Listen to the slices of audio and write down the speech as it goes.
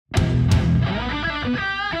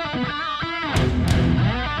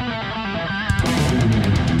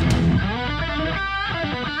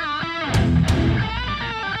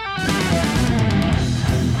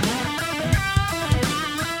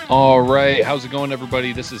All right, how's it going,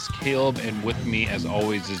 everybody? This is Caleb, and with me, as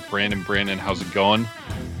always, is Brandon. Brandon, how's it going?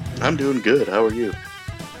 I'm doing good. How are you?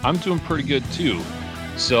 I'm doing pretty good, too.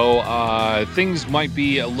 So things might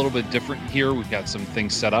be a little bit different here. We've got some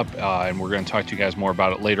things set up, and we're going to talk to you guys more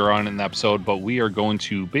about it later on in the episode, but we are going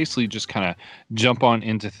to basically just kind of jump on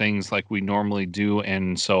into things like we normally do.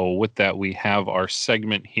 And so with that, we have our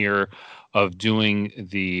segment here of doing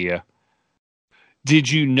the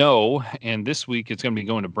Did You Know? And this week it's going to be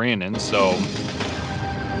going to Brandon. So,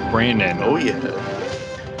 Brandon. Oh, yeah.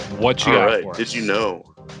 What you All got right. for us? Did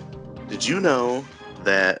you know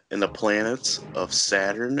that in the planets of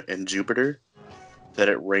Saturn and Jupiter that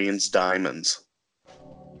it rains diamonds?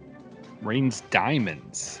 Rains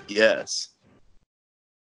diamonds. Yes.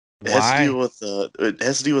 It Why? has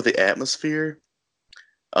to do with the atmosphere.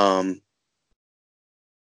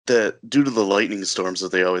 That due to the lightning storms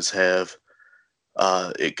that they always have,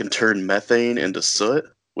 it can turn methane into soot,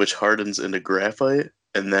 which hardens into graphite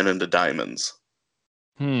and then into diamonds.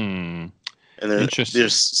 And then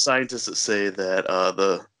there's scientists that say that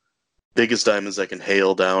the biggest diamonds that can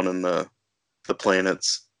hail down in the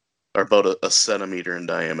planets are about a centimeter in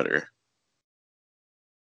diameter.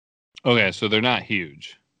 Okay, so they're not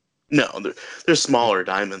huge. No, they're smaller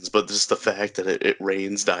diamonds, but just the fact that it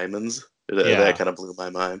rains diamonds, that kind of blew my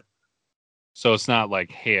mind. So it's not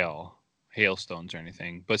like hailstones or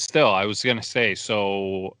anything, but still, I was gonna say,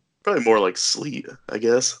 so probably more like sleet, I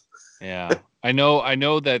guess. Yeah, I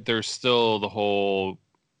know that there's still the whole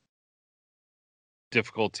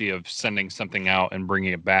difficulty of sending something out and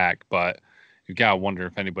bringing it back, but you gotta wonder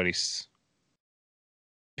if anybody's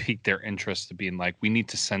piqued their interest to being like, we need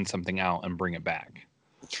to send something out and bring it back.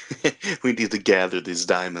 We need to gather these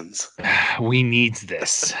diamonds. We need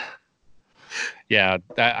this. Yeah,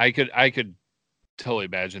 I could totally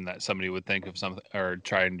imagine that somebody would think of something or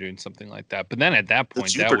try and doing something like that. But then at that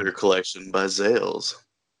point, the Jupiter collection by Zales.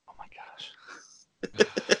 Oh my gosh!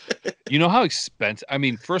 You know how expensive? I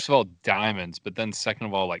mean, first of all, diamonds, but then second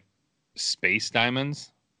of all, like space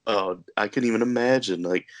diamonds. Oh, I couldn't even imagine.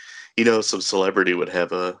 Like, some celebrity would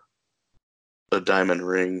have a diamond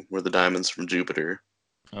ring where the diamond's from Jupiter.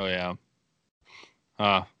 Oh yeah.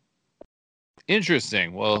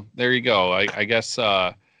 Interesting. Well, there you go. I guess.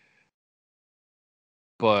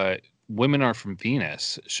 But women are from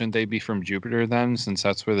Venus. Shouldn't they be from Jupiter then, since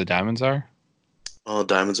that's where the diamonds are? Oh,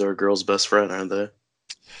 diamonds are a girl's best friend, aren't they?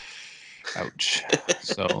 Ouch.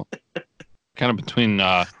 So, kind of between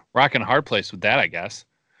rock and a hard place with that, I guess.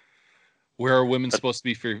 Where are women supposed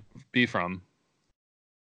to be from?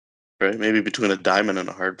 Right, maybe between a diamond and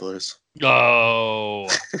a hard place. Oh,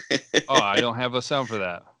 I don't have a sound for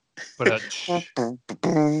that. But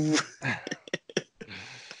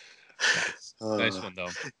nice one though.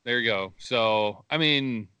 There you go. So, I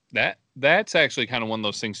mean, that's actually kind of one of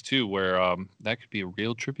those things too, where that could be a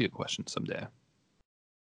real trivia question someday.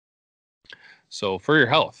 So, for your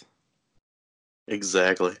health.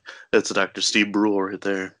 Exactly. That's Dr. Steve Brule right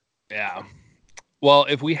there. Yeah. Well,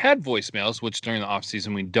 if we had voicemails, which during the off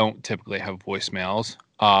season we don't typically have voicemails,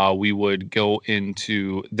 we would go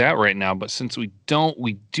into that right now. But since we don't,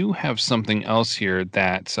 we do have something else here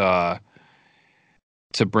that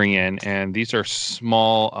to bring in, and these are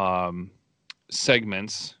small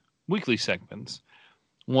segments, weekly segments.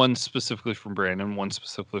 One specifically from Brandon, one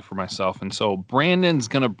specifically for myself, and so Brandon's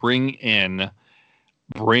gonna bring in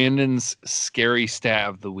Brandon's scary stat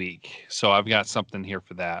of the week. So I've got something here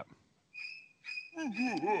for that.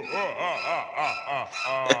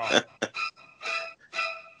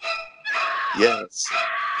 Yes.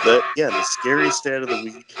 The scary stat of the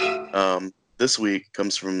week this week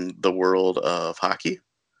comes from the world of hockey,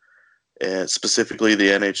 and specifically the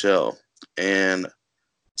NHL. And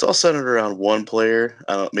it's all centered around one player.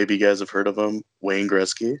 Maybe you guys have heard of him, Wayne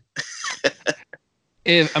Gretzky.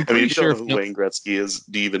 I'm pretty sure if you don't know who Wayne Gretzky is,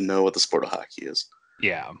 do you even know what the sport of hockey is?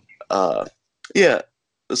 Yeah. Yeah.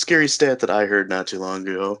 The scary stat that I heard not too long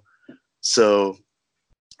ago. So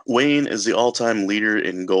Wayne is the all-time leader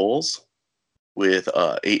in goals with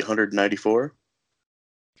 894.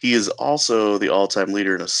 He is also the all-time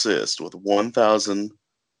leader in assists with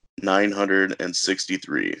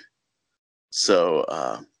 1,963.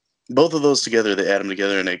 So both of those together, they add them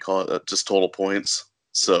together and they call it just total points.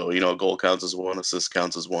 So, a goal counts as one, assist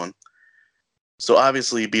counts as one. So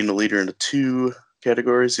obviously being the leader in the two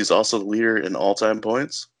categories, he's also the leader in all-time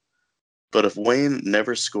points. But if Wayne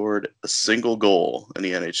never scored a single goal in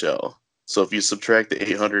the NHL, so if you subtract the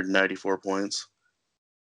 894 points,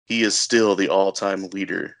 he is still the all-time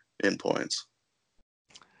leader in points.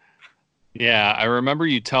 Yeah, I remember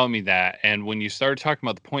you telling me that. And when you started talking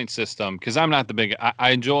about the point system, because I'm not the big,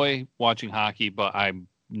 I enjoy watching hockey, but I'm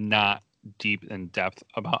not deep in depth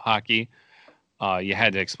about hockey. You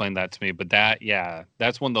had to explain that to me, but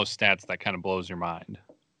that's one of those stats that kind of blows your mind.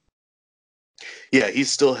 Yeah, he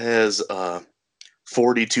still has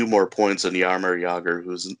 42 more points than Jaromir Jagr,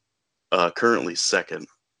 who's currently second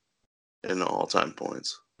in all-time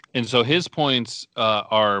points. And so his points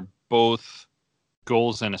are both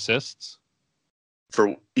goals and assists.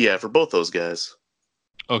 For both those guys.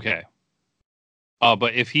 Okay.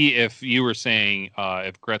 But if you were saying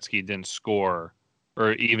if Gretzky didn't score,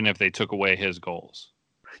 or even if they took away his goals.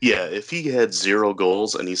 Yeah, if he had 0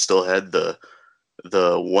 goals and he still had the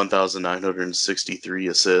 1,963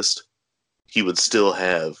 assist, he would still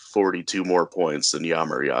have 42 more points than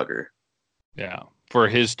Jaromir Jagr. Yeah, for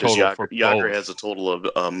his total Jagr has a total of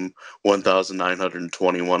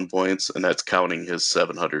 1,921 points, and that's counting his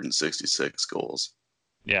 766 goals.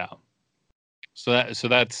 Yeah. So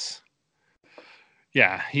that's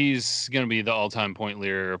yeah, he's gonna be the all-time point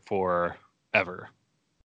leader forever.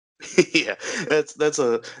 Yeah, that's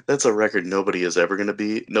a record nobody is ever gonna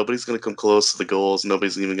beat. Nobody's gonna come close to the goals.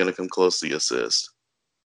 Nobody's even gonna come close to the assist.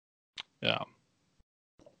 Yeah.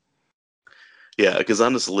 Yeah, because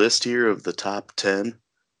on this list here of the top 10,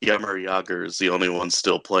 Jaromir Jagr is the only one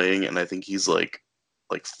still playing, and I think he's like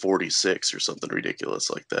 46 or something ridiculous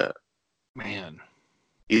like that. Man.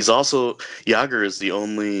 He's also Jagr is the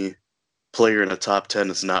only player in the top 10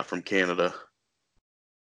 that's not from Canada.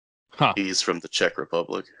 Huh. He's from the Czech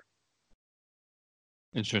Republic.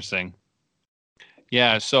 Interesting.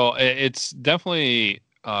 Yeah, so it's definitely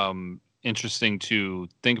interesting to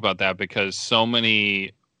think about that because so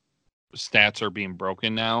many stats are being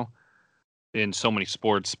broken now in so many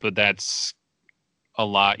sports, but that's a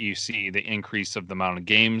lot. You see the increase of the amount of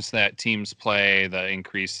games that teams play, the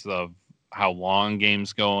increase of how long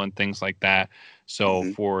games go and things like that.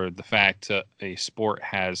 So for the fact a sport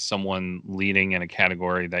has someone leading in a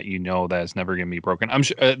category that that is never going to be broken, I'm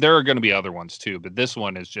sure there are going to be other ones too, but this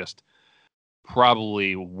one is just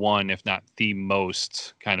probably one, if not the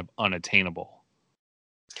most kind of unattainable.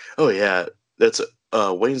 Oh yeah, that's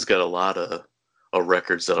Wayne's got a lot of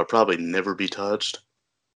records that'll probably never be touched.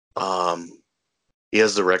 He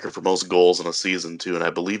has the record for most goals in a season too, and I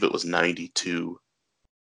believe it was 92.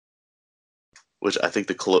 Which I think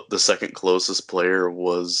the second closest player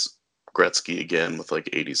was Gretzky again with like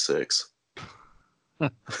 86.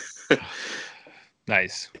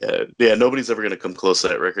 Nice. Yeah, nobody's ever going to come close to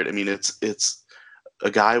that record. I mean, it's a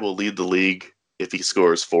guy will lead the league if he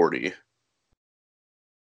scores 40.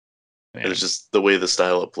 Man. And it's just the way the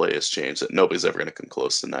style of play has changed that nobody's ever going to come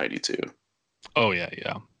close to 92. Oh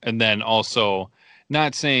yeah. And then also,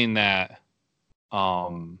 not saying that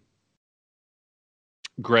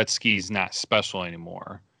Gretzky's not special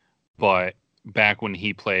anymore, but back when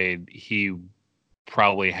he played, he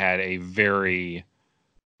probably had a very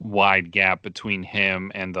wide gap between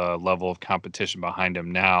him and the level of competition behind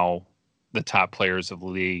him. Now, the top players of the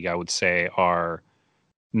league, I would say, are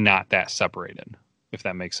not that separated, if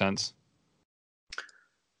that makes sense.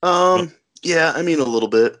 Yeah, I mean a little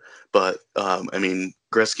bit, but I mean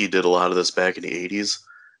Gretzky did a lot of this back in the 80s,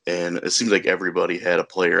 and it seems like everybody had a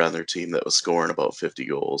player on their team that was scoring about 50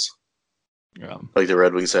 goals. Yeah. Like the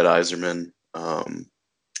Red Wings had Yzerman.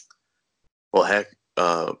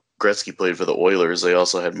 Gretzky played for the Oilers. They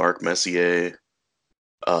also had Mark Messier,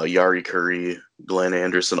 Jari Kurri, Glenn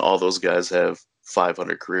Anderson. All those guys have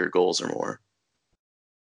 500 career goals or more.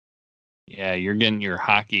 Yeah, you're getting your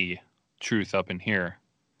hockey truth up in here.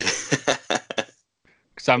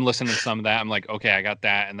 Because I'm listening to some of that. I'm like, okay, I got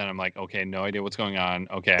that. And then I'm like, okay, no idea what's going on.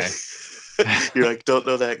 Okay. You're like, don't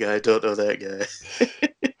know that guy. Don't know that guy.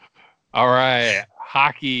 All right.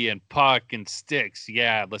 Hockey and puck and sticks.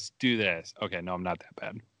 Yeah, let's do this. Okay, no, I'm not that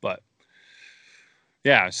bad. But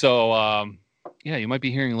yeah, so yeah, you might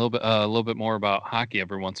be hearing a little bit more about hockey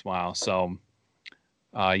every once in a while. So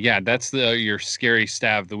yeah, that's your scary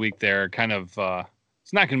stab of the week there. Kind of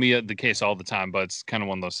it's not going to be the case all the time, but it's kind of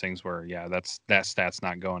one of those things where, yeah, that stat's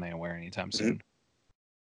not going anywhere anytime soon. Mm-hmm.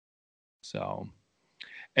 So,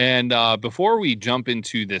 and before we jump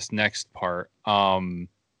into this next part, I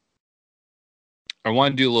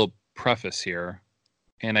want to do a little preface here.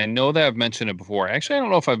 And I know that I've mentioned it before. Actually, I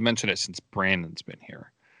don't know if I've mentioned it since Brandon's been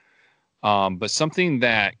here. But something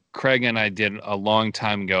that Craig and I did a long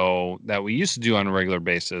time ago that we used to do on a regular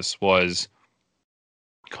basis was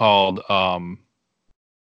called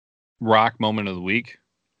Rock Moment of the Week.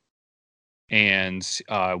 And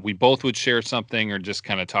we both would share something or just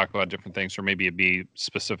kind of talk about different things, or maybe it'd be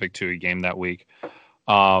specific to a game that week.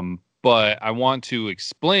 But I want to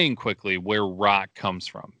explain quickly where rock comes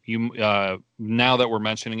from. You now that we're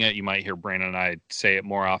mentioning it, you might hear Brandon and I say it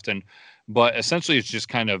more often. but essentially it's just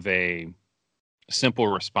kind of a simple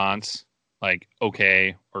response, like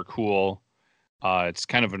okay or cool. It's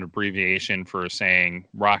kind of an abbreviation for saying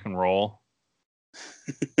rock and roll.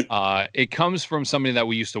 It comes from somebody that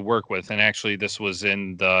we used to work with, and actually this was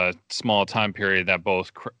in the small time period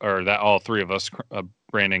that all three of us,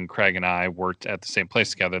 Brandon, Craig, and I worked at the same place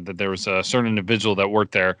together. That there was a certain individual that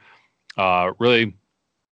worked there, really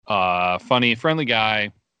funny, friendly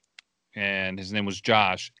guy, and his name was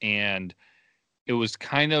Josh. And it was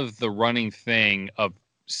kind of the running thing of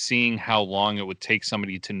seeing how long it would take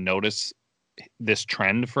somebody to notice this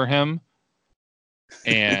trend for him.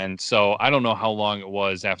 And so I don't know how long it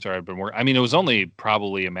was after I'd been working. I mean, it was only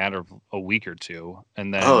probably a matter of a week or two.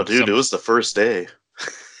 And then, oh, dude, it was the first day.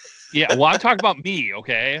 Yeah, well, I'm talking about me,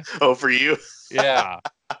 okay? Oh, for you? Yeah,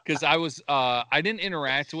 because I didn't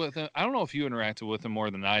interact with him. I don't know if you interacted with him more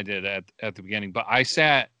than I did at the beginning, but I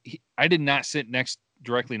did not sit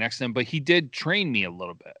directly next to him, but he did train me a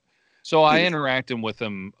little bit. So I interacted with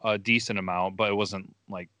him a decent amount, but it wasn't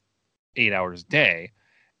like 8 hours a day.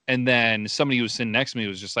 And then somebody who was sitting next to me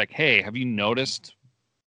was just like, hey, have you noticed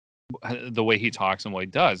the way he talks and what he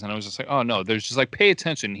does? And I was just like, oh, no, there's just like, pay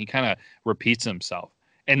attention. He kind of repeats himself.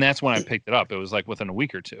 And that's when I picked it up. It was like within a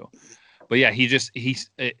week or two. But yeah,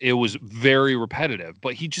 it was very repetitive,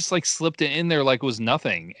 but he just like slipped it in there like it was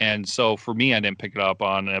nothing. And so for me, I didn't pick it up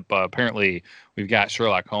on it, but apparently we've got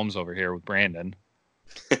Sherlock Holmes over here with Brandon.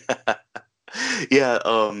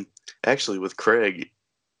 Yeah. Actually with Craig,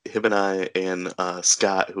 him and I and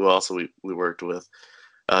Scott, who also we worked with,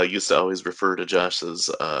 used to always refer to Josh's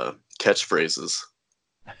catchphrases.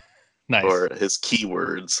 Nice. Or his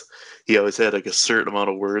keywords. He always had like a certain amount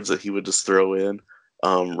of words that he would just throw in.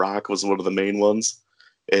 Rock was one of the main ones,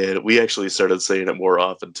 and we actually started saying it more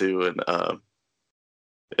often too. And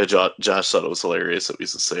Josh thought it was hilarious that we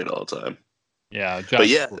used to say it all the time. Yeah, but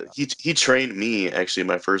yeah, he trained me actually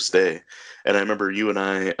my first day, and I remember you and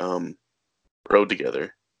I rode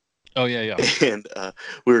together. Oh yeah. And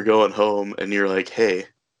we were going home, and you're like, "Hey,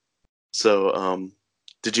 so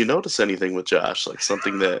did you notice anything with Josh? Like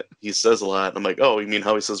something that he says a lot?" And I'm like, "Oh, you mean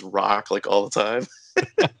how he says rock like all the time?"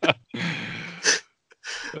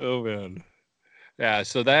 Oh man. Yeah,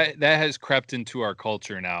 so that has crept into our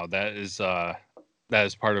culture now. That is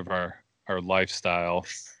part of our lifestyle,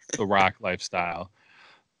 the rock lifestyle.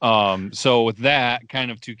 So with that,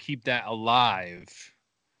 kind of to keep that alive,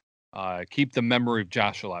 keep the memory of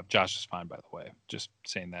Josh alive. Josh is fine, by the way. Just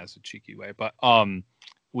saying that as a cheeky way. But I'm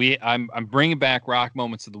bringing back rock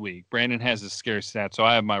moments of the week. Brandon has his scary stat, so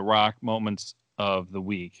I have my rock moments of the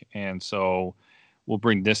week, and so we'll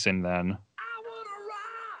bring this in then.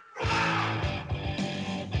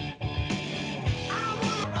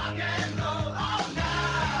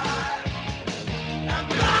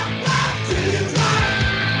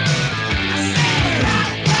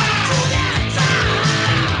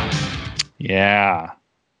 Yeah.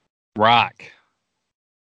 Rock.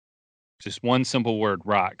 Just one simple word,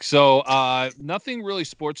 rock. So nothing really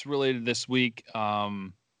sports related this week.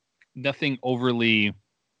 Nothing overly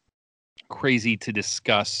crazy to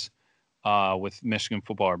discuss with Michigan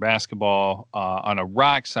football or basketball on a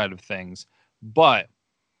rock side of things. But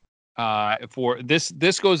for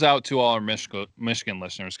this goes out to all our Michigan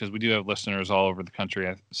listeners, because we do have listeners all over the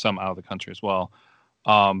country, some out of the country as well.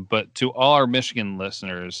 But to all our Michigan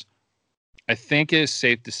listeners, I think it is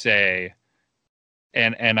safe to say,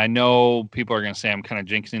 and I know people are going to say I'm kind of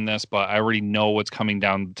jinxing this, but I already know what's coming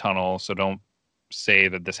down the tunnel, so don't say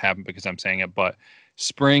that this happened because I'm saying it. But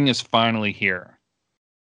spring is finally here,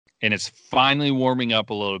 and it's finally warming up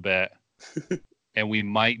a little bit, and we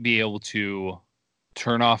might be able to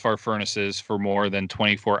turn off our furnaces for more than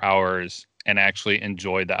 24 hours and actually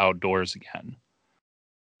enjoy the outdoors again.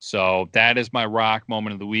 So that is my rock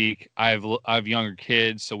moment of the week. I have younger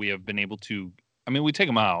kids, so we have been able to, I mean, we take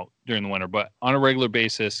them out during the winter, but on a regular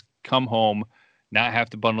basis, come home, not have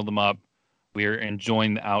to bundle them up. We are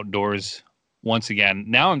enjoying the outdoors once again.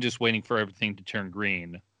 Now I'm just waiting for everything to turn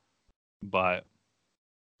green, but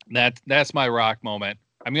that's my rock moment.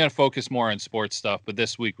 I'm going to focus more on sports stuff, but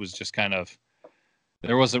this week was just kind of,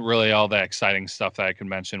 there wasn't really all that exciting stuff that I could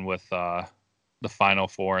mention with the Final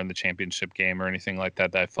Four and the championship game or anything like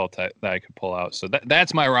that I felt that I could pull out. So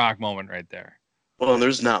that's my rock moment right there. Well, and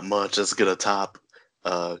there's not much that's gonna top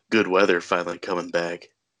good weather finally coming back.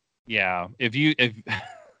 Yeah, if you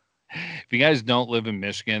guys don't live in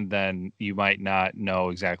Michigan, then you might not know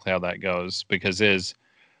exactly how that goes, because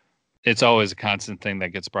it's always a constant thing that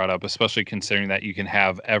gets brought up, especially considering that you can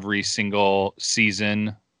have every single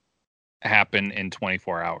season happen in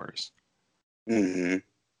 24 hours. Mm-hmm.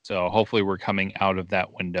 So hopefully we're coming out of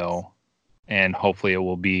that window and hopefully it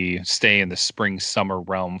will stay in the spring summer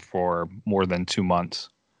realm for more than 2 months.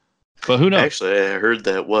 But who knows? Actually, I heard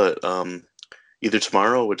that either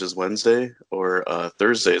tomorrow, which is Wednesday, or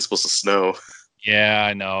Thursday, it's supposed to snow. Yeah,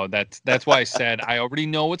 I know. That's why I said I already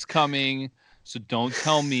know what's coming, so don't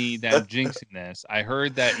tell me that I'm jinxing this. I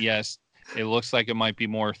heard that yes, it looks like it might be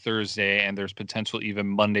more Thursday, and there's potential even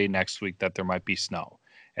Monday next week that there might be snow.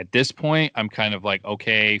 At this point, I'm kind of like,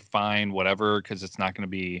 okay, fine, whatever, because it's not going to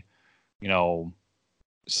be,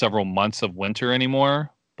 several months of winter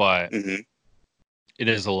anymore. But Mm-hmm. it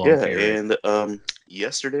is a little Yeah, infuriating. and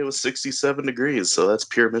yesterday was 67 degrees, so that's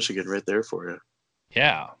pure Michigan right there for you.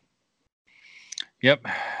 Yeah. Yep.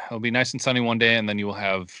 It'll be nice and sunny one day, and then you will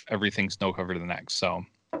have everything snow covered the next. So,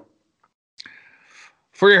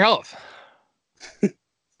 for your health.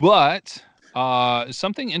 But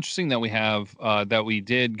something interesting that we have that we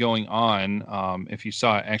did going on, if you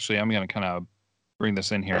saw it, actually, I'm going to kind of bring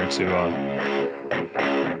this in here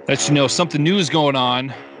to let you know something new is going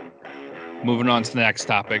on. Moving on to the next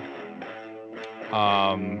topic.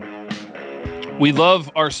 We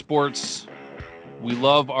love our sports. We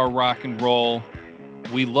love our rock and roll.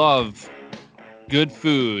 We love good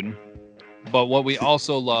food. But what we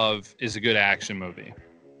also love is a good action movie.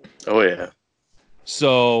 Oh, yeah.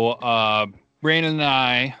 So Brandon and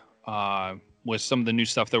I, with some of the new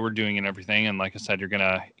stuff that we're doing and everything, and like I said, you're going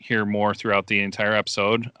to hear more throughout the entire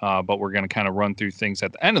episode, but we're going to kind of run through things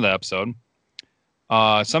at the end of the episode.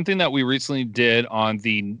 Something that we recently did on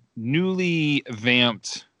the newly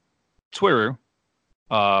vamped Twitter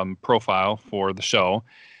profile for the show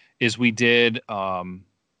is we did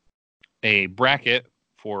a bracket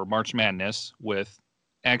for March Madness with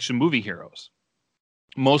action movie heroes.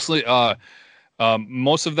 Mostly,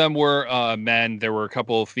 most of them were men. There were a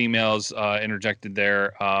couple of females interjected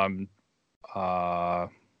there.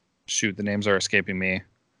 Shoot, the names are escaping me.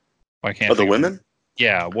 I can't. Oh, the women?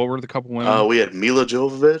 Yeah, what were the couple women? We had Mila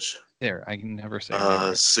Jovovich. There, I can never say her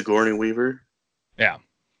name. Sigourney Weaver. Yeah.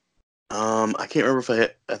 I can't remember if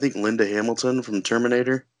I think Linda Hamilton from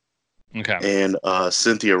Terminator. Okay. And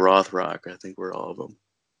Cynthia Rothrock, I think were all of them.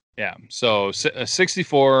 Yeah. So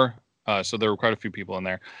 64. So there were quite a few people in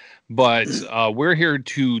there. But we're here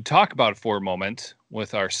to talk about it for a moment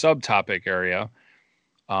with our subtopic area.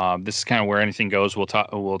 This is kind of where anything goes. We'll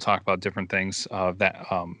talk about different things that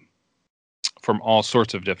from all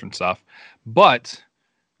sorts of different stuff. But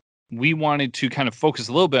we wanted to kind of focus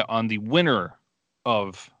a little bit on the winner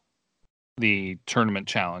of the tournament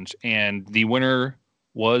challenge. And the winner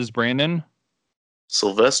was Brandon?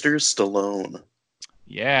 Sylvester Stallone.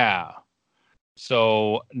 Yeah.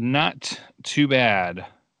 So not too bad.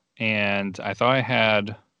 And I thought I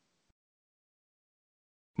had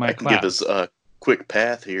I can give us a quick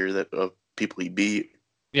path here that of people he beat.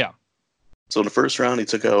 Yeah. So in the first round, he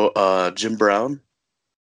took out Jim Brown,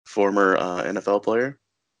 former NFL player.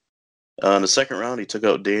 In the second round, he took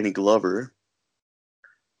out Danny Glover.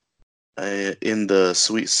 In the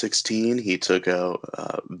Sweet 16, he took out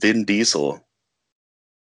Vin Diesel.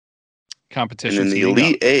 Competition. And in the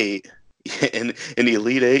Elite Eight, in the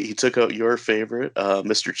Elite Eight, he took out your favorite,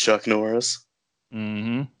 Mr. Chuck Norris.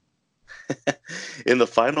 Mm-hmm. In the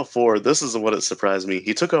Final Four, this is what it surprised me.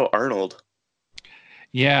 He took out Arnold.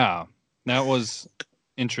 Yeah, that was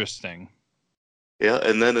interesting. Yeah,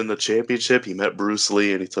 and then in the championship, he met Bruce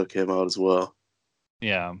Lee, and he took him out as well.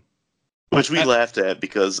 Yeah. Which we laughed at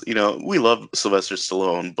because, we love Sylvester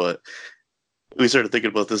Stallone, but we started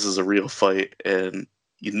thinking about this as a real fight, and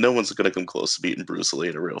no one's going to come close to beating Bruce Lee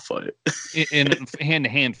in a real fight. in a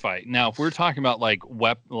hand-to-hand fight. Now, if we're talking about like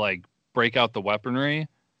break out the weaponry,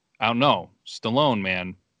 I don't know. Stallone,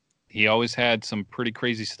 man, he always had some pretty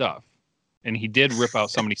crazy stuff. And he did rip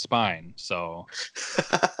out somebody's spine, so...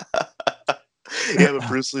 Yeah, but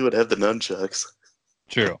Bruce Lee would have the nunchucks.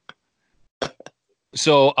 True.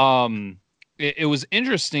 So, it was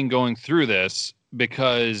interesting going through this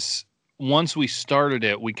because once we started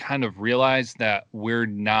it, we kind of realized that we're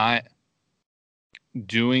not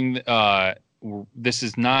doing... this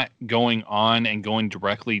is not going on and going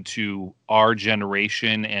directly to our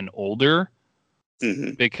generation and older.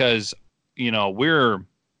 Mm-hmm. Because,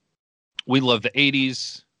 we love the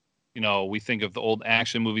 80s. We think of the old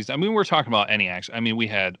action movies. I mean, we're talking about any action. I mean, we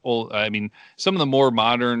had some of the more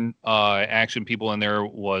modern action people in there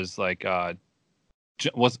was like, who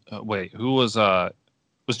was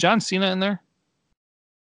John Cena in there?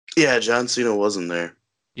 Yeah, John Cena wasn't there.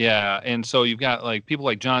 Yeah, and so you've got like people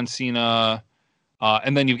like John Cena,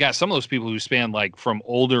 and then you've got some of those people who span like from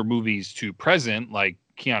older movies to present, like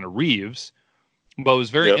Keanu Reeves. But it was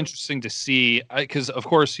very Yep. interesting to see because, of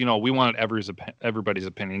course, we wanted everybody's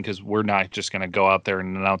opinion because we're not just going to go out there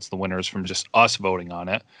and announce the winners from just us voting on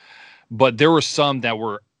it. But there were some that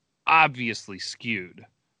were obviously skewed.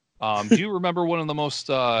 Do you remember one of the most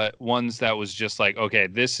ones that was just like, okay,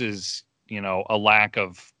 this is a lack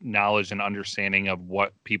of knowledge and understanding of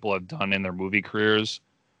what people have done in their movie careers?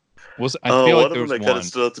 I feel like One of there them was that kind of one.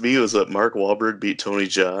 stood out to me was that Mark Wahlberg beat Tony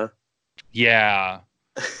Jaa. Yeah,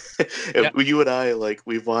 yeah, You and I, like,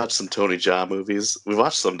 we've watched some Tony Jaa movies. We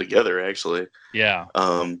watched some together, actually. yeah,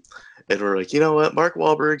 Um, and we're like, you know what, Mark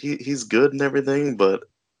Wahlberg, he's good and everything, but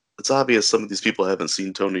it's obvious some of these people haven't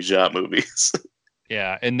seen Tony Jaa movies.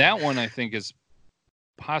 yeah. And that one I think is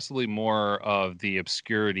possibly more of the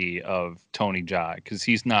obscurity of Tony Jaa because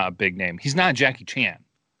he's not a big name. He's not Jackie Chan.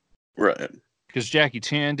 Right. Because Jackie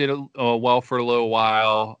Chan did well for a little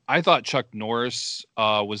while. I thought Chuck Norris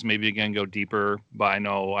was maybe going to go deeper, but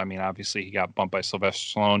I mean, obviously he got bumped by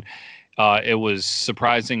Sylvester Stallone. It was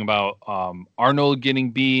surprising about Arnold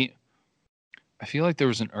getting beat. I feel like there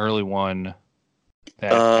was an early one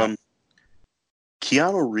that,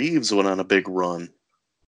 Keanu Reeves went on a big run.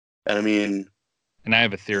 And I mean, and I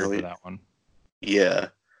have a theory you for know, that one. yeah.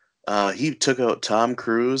 He took out Tom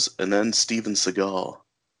Cruise and then Steven Seagal.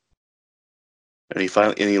 And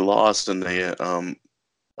he lost in the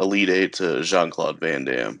Elite Eight to Jean-Claude Van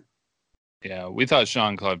Damme. Yeah, we thought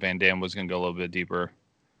Jean-Claude Van Damme was going to go a little bit deeper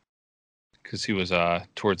because he was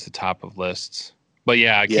towards the top of lists. But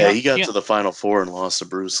yeah, Yeah, he got to the Final Four and lost to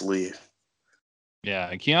Bruce Lee.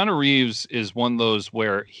 Yeah, Keanu Reeves is one of those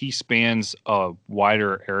where he spans a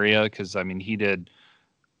wider area because I mean he did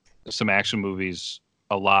some action movies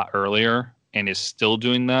a lot earlier and is still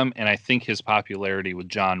doing them, and I think his popularity with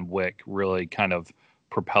John Wick really kind of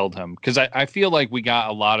propelled him because I feel like we got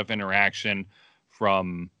a lot of interaction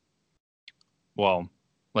from, well,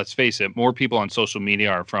 let's face it, more people on social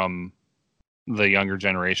media are from the younger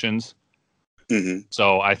generations. Mm-hmm.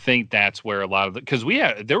 So I think that's where a lot of because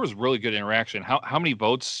there was really good interaction. How many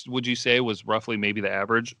votes would you say was roughly maybe the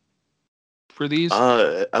average for these?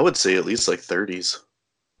 I would say at least like 30s.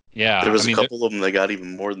 There Yeah, I was a mean, couple of them that got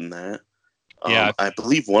even more than that. yeah, I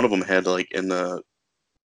believe one of them had like in the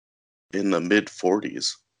mid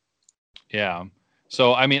 40s. yeah.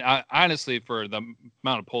 So I mean, honestly, for the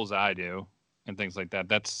amount of polls that I do and things like that,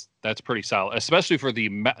 that's pretty solid, especially for the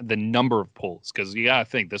number of polls because you gotta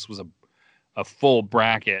think this was a full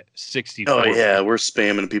bracket 60. Oh yeah, we're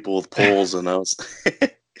spamming people with polls, and I was,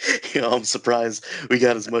 I'm surprised we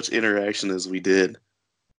got as much interaction as we did.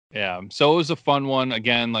 Yeah, so it was a fun one.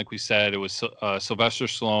 Again, like we said, it was Sylvester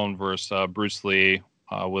Stallone versus Bruce Lee,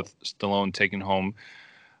 with Stallone taking home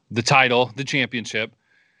the title, the championship.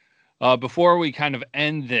 Before we kind of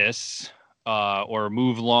end this or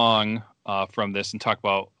move along from this and talk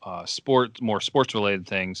about more sports related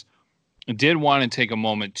things, I did want to take a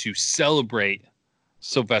moment to celebrate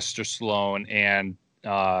Sylvester Stallone and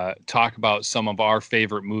talk about some of our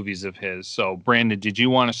favorite movies of his. So, Brandon, did you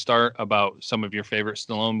want to start about some of your favorite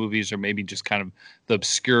Stallone movies, or maybe just kind of the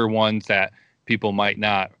obscure ones that people might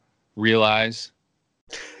not realize?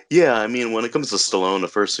 Yeah, I mean, when it comes to Stallone, the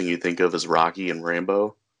first thing you think of is Rocky and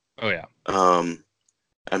Rambo. Oh yeah, Um,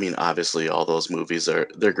 I mean, obviously, all those movies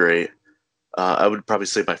they're great. I would probably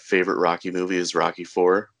say my favorite Rocky movie is Rocky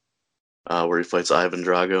Four, where he fights Ivan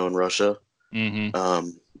Drago in Russia. mm-hmm.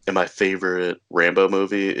 And my favorite Rambo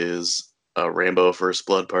movie is Rambo First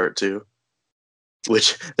Blood Part Two,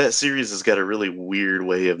 which that series has got a really weird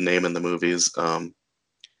way of naming the movies.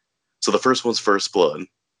 So the first one's First Blood,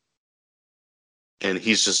 and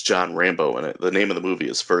he's just John Rambo in it. The name of the movie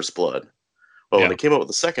is First Blood. Well, when Yeah, they came out with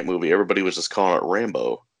the second movie, everybody was just calling it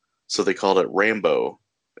Rambo, so they called it Rambo,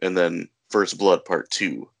 and then First Blood Part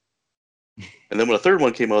Two. And then when the third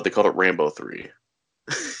one came out, they called it Rambo 3.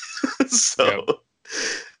 yep. so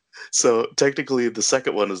so technically the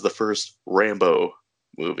second one is the first Rambo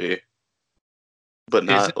movie, but Is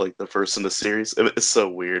it? not like the first in the series. It's so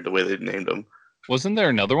weird the way they named them. Wasn't there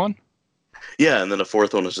another one? Yeah, and then the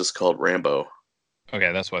fourth one is just called Rambo.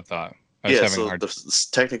 Okay, that's what I thought. I was Yeah, having a so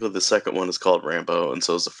hard. technically the second one is called Rambo, and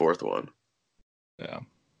so is the fourth one. Yeah.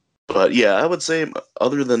 But yeah, I would say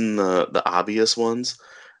other than the obvious ones,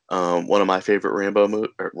 one of my favorite Rambo,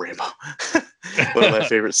 one of my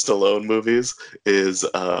favorite Stallone movies is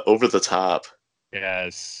Over the Top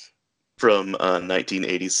Yes. from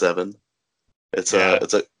 1987. It's Yeah.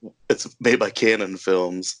 it's made by Canon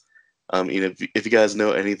Films. If you guys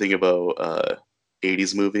know anything about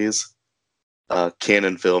 80s movies,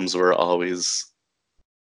 Canon Films were always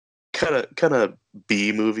kind of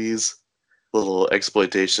B movies, little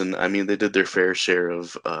exploitation. I mean, they did their fair share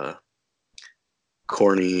of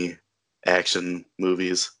corny action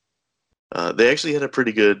movies. They actually had a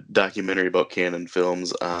pretty good documentary about Cannon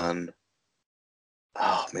Films on.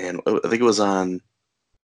 Oh man, I think it was on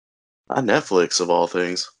Netflix of all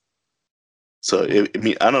things. So I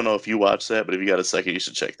mean, I don't know if you watched that, but if you got a second, you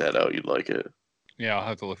should check that out. You'd like it. Yeah, I'll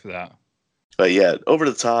have to look for that. But yeah, Over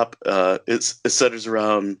the Top. It centers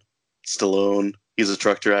around Stallone. He's a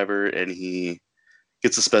truck driver, and he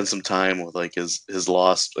gets to spend some time with like his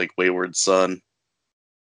lost like wayward son.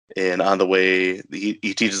 And on the way, he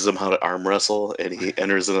teaches him how to arm wrestle, and he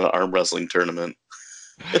enters in an arm wrestling tournament.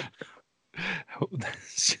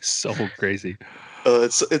 That's just so crazy.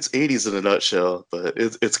 It's 80s in a nutshell, but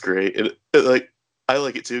it's great. Like I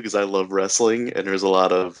like it too because I love wrestling, and there's a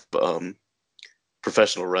lot of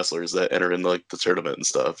professional wrestlers that enter in like the tournament and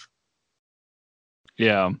stuff.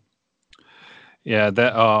 Yeah. Yeah,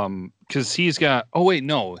 that because he's got. Oh wait,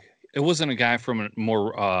 no, it wasn't a guy from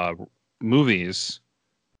more movies,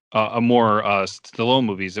 a more Stallone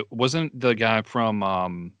movies. It wasn't the guy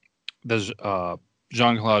from the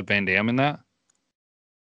Jean-Claude Van Damme in that,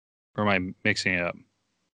 or am I mixing it up?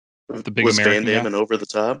 The big Was American Van Damme guy? and Over the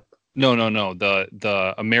Top? No, no, no.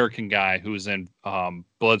 The American guy who was in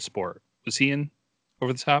Bloodsport. Was he in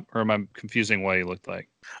Over the Top, or am I confusing what he looked like?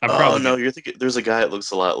 I'm Oh probably no, you're thinking. There's a guy that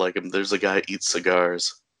looks a lot like him. There's a guy that eats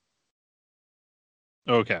cigars.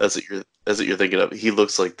 okay. That's what you're thinking of. He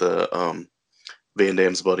looks like the Van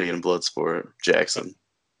Damme's buddy in Bloodsport, Jackson.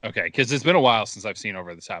 Okay, because it's been a while since I've seen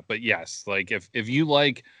Over the Top, but yes, like if you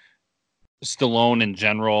like Stallone in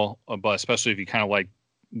general, but especially if you kind of like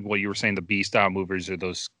what you were saying, the B style movies or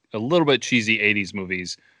those a little bit cheesy '80s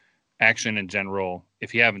movies, action in general.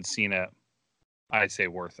 If you haven't seen it, I'd say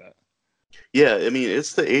worth it. Yeah, I mean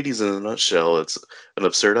it's the '80s in a nutshell. It's an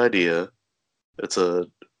absurd idea. It's a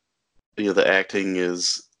the acting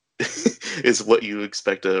is is what you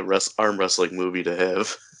expect a arm wrestling movie to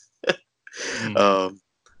have. Mm-hmm. um,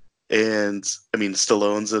 and I mean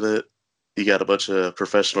Stallone's in it. You got a bunch of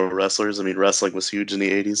professional wrestlers. I mean wrestling was huge in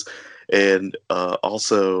the '80s, and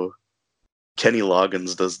also Kenny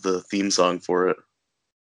Loggins does the theme song for it.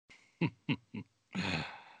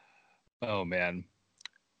 Oh man,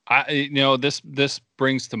 this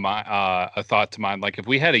brings to my a thought to mind. Like if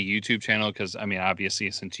we had a YouTube channel, because I mean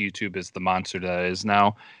obviously since YouTube is the monster that it is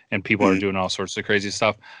now, and people are Mhm. doing all sorts of crazy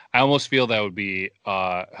stuff, I almost feel that would be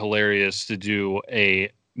hilarious to do a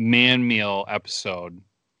man meal episode.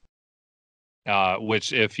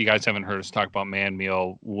 Which if you guys haven't heard us talk about man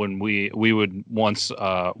meal, when we would once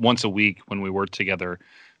a week when we worked together,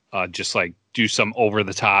 just like do some over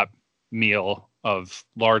the top meal of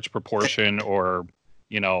large proportion or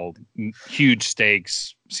huge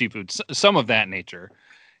steaks, seafood, some of that nature.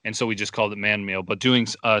 And so we just called it man meal, but doing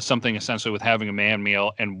something essentially with having a man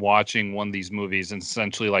meal and watching one of these movies and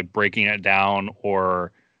essentially like breaking it down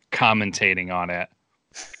or commentating on it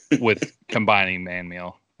with combining man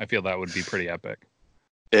meal. I feel that would be pretty epic.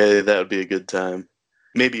 Yeah, that would be a good time.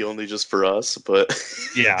 Maybe only just for us, but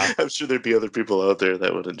Yeah. I'm sure there'd be other people out there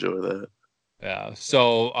that would enjoy that. Yeah.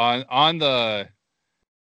 So on the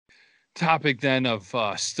topic then of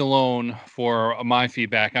Stallone for my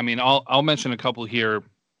feedback, I mean, I'll mention a couple here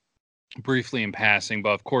briefly in passing, but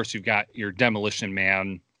of course you've got your Demolition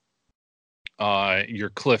Man, your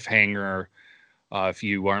Cliffhanger, if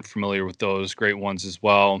you aren't familiar with those, great ones as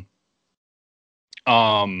well.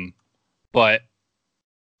 But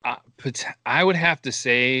I would have to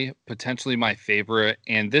say potentially my favorite,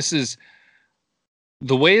 and this is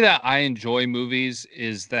the way that I enjoy movies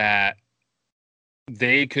is that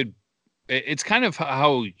they could. It's kind of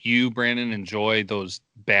how you, Brandon, enjoy those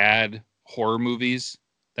bad horror movies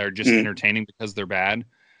that are just Mm. entertaining because they're bad.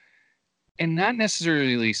 And not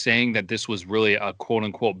necessarily saying that this was really a quote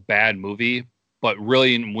unquote bad movie, but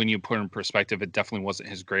really when you put it in perspective, it definitely wasn't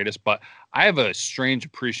his greatest. But I have a strange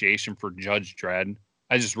appreciation for Judge Dredd.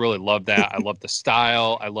 I just really love that. I love the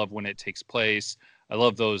style. I love when it takes place. I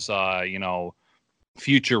love those,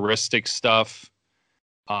 futuristic stuff.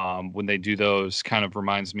 When they do those, kind of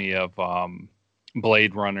reminds me of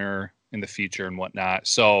Blade Runner in the future and whatnot.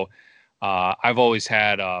 So I've always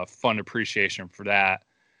had a fun appreciation for that.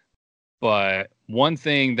 But one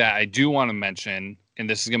thing that I do want to mention, and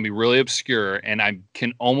this is going to be really obscure, and I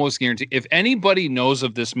can almost guarantee if anybody knows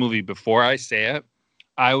of this movie before I say it,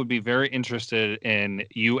 I would be very interested in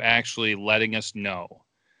you actually letting us know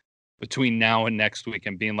between now and next week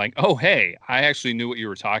and being like, oh, hey, I actually knew what you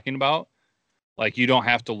were talking about. Like, you don't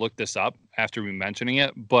have to look this up after me mentioning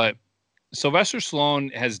it. But Sylvester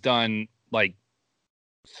Stallone has done like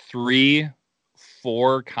 3,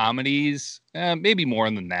 4 comedies, maybe more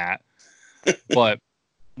than that. But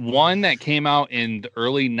one that came out in the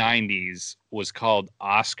early 90s was called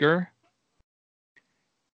Oscar.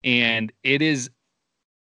 and it is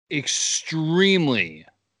extremely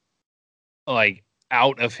like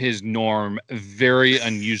out of his norm, very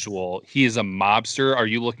unusual. He is a mobster. Are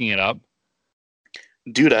you looking it up?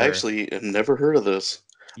 Dude, I Or actually have never heard of this.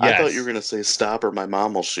 I thought you were yes. gonna say "Stop or My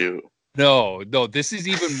Mom Will Shoot." No, no, this is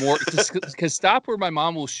even more because Stop Where My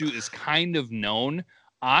Mom Will Shoot is kind of known.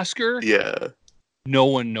 Oscar, Yeah, no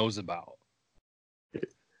one knows about. yeah.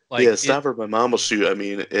 Like it, "Stop or My Mom Will Shoot." I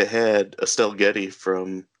mean, it had Estelle Getty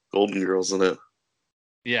from Golden Girls in it.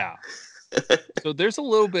 yeah. So there's a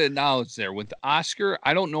little bit of knowledge there. With the Oscar,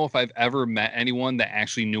 I don't know if I've ever met anyone that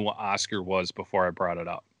actually knew what Oscar was before I brought it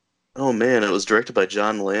up. Oh man, it was directed by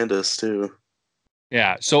John Landis too.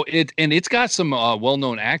 Yeah, so it's got some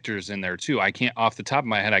well-known actors in there too. I can't off the top of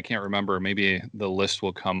my head, I can't remember. Maybe the list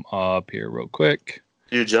will come up here real quick.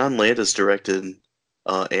 Dude, John Landis directed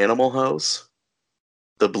Animal House,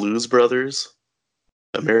 The Blues Brothers,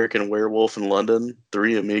 American Werewolf in London,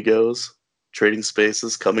 Three Amigos, Trading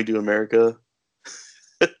Spaces, Coming to America.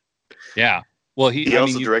 Yeah. Well, He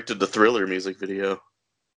also directed the Thriller music video.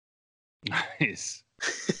 nice.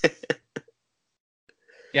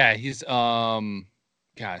 Yeah, he's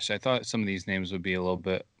gosh, I thought some of these names would be a little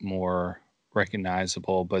bit more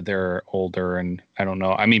recognizable, but they're older and I don't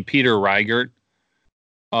know. I mean, Peter Riegert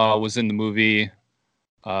was in the movie.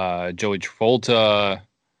 Joey Travolta,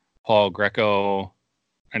 Paul Greco.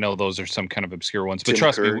 I know those are some kind of obscure ones, but Tim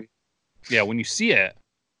trust Curry. me, yeah, when you see it,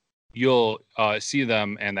 you'll see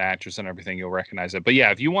them and the actors and everything. You'll recognize it. But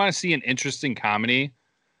yeah, if you want to see an interesting comedy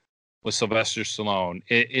with Sylvester Stallone,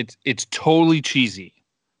 it's totally cheesy,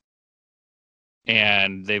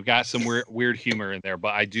 and they've got some weird humor in there.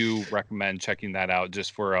 But I do recommend checking that out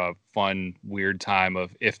just for a fun, weird time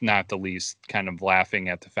of, if not the least, kind of laughing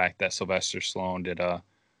at the fact that Sylvester Stallone did a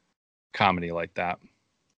comedy like that.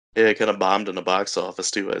 Yeah, it kind of bombed in the box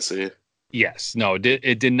office too, I see. Yes, no,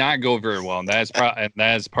 it did not go very well, and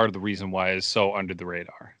that is part of the reason why it's so under the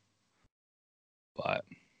radar. But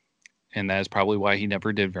and that is probably why he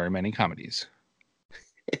never did very many comedies.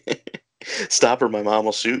 Stop or My Mom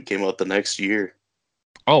Will Shoot came out the next year.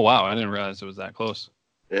 Oh wow, I didn't realize it was that close.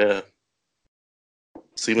 Yeah.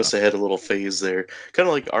 So he must have had a little phase there. Kind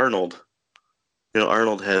of like Arnold. You know,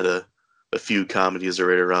 Arnold had a few comedies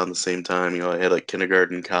right around the same time. You know, I had like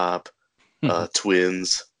Kindergarten Cop,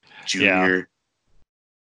 Twins, Yeah. Junior.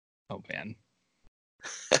 Oh man.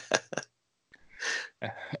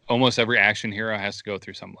 Almost every action hero has to go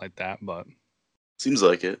through something like that, but Seems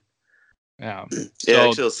like it. yeah. Yeah, So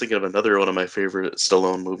actually, I was thinking of another one of my favorite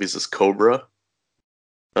Stallone movies is Cobra.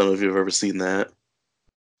 I don't know if you've ever seen that.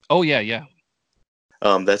 oh yeah, yeah.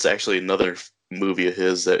 That's actually another movie of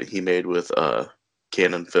his that he made with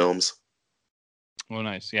Canon Films. Oh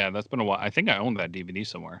nice. Yeah, that's been a while. I think I own that DVD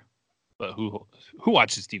somewhere. But who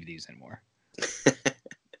watches DVDs anymore?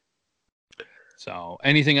 So,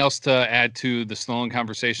 anything else to add to the Stallone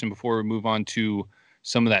conversation before we move on to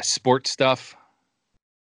some of that sports stuff?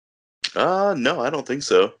 No, I don't think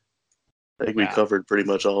so. I think we Yeah. covered pretty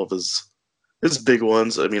much all of his big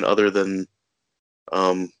ones. I mean, other than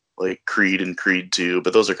like Creed and Creed 2,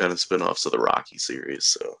 but those are kind of spin-offs of the Rocky series.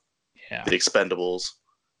 So Yeah. the Expendables.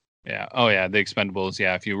 Yeah. Oh yeah, The Expendables.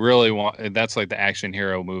 Yeah, if you really want, that's like the action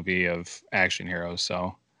hero movie of action heroes.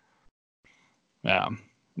 So, yeah.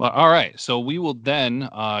 Well, all right. So we will then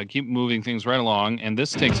keep moving things right along, and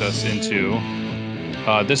this takes us into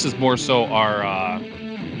this is more so our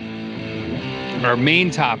main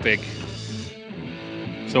topic.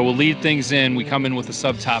 So we'll lead things in. We come in with a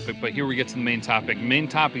subtopic, but here we get to the main topic. Main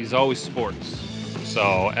topic is always sports.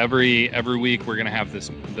 So every week we're gonna have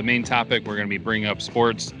the main topic. We're gonna be bringing up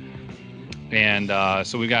sports, and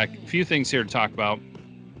so we got a few things here to talk about,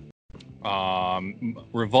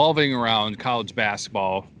 revolving around college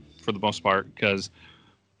basketball for the most part, because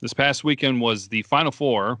this past weekend was the Final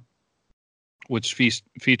Four, which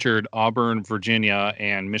featured Auburn, Virginia,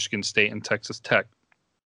 and Michigan State and Texas Tech.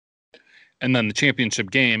 And then the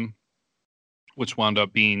championship game, which wound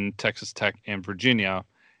up being Texas Tech and Virginia.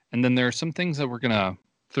 And then there are some things that we're going to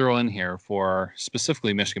throw in here for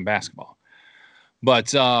specifically Michigan basketball.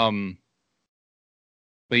 But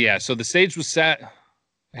yeah, so the stage was set,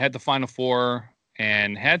 had the Final Four,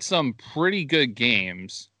 and had some pretty good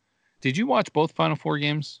games. Did you watch both Final Four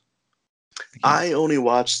games? I only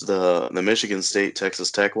watched the Michigan State Texas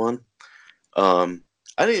Tech one.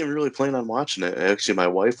 I didn't even really plan on watching it. Actually, my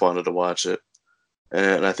wife wanted to watch it,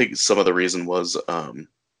 and I think some of the reason was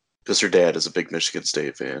because her dad is a big Michigan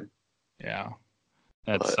State fan. Yeah,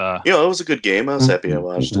 that's But, it was a good game. I was happy I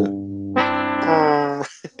watched it.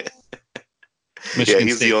 Michigan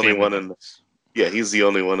he's State the only family one in. Yeah, he's the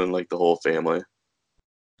only one in like the whole family.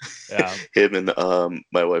 Yeah. Him and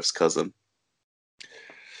my wife's cousin.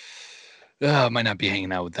 Might not be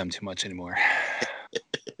hanging out with them too much anymore.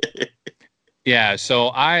 Yeah, so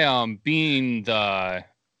I being the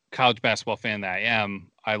college basketball fan that I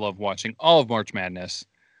am, I love watching all of March Madness.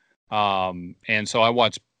 And so I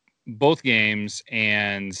watched both games,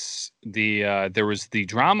 and there was the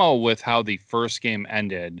drama with how the first game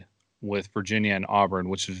ended with Virginia and Auburn,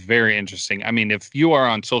 which is very interesting. I mean, if you are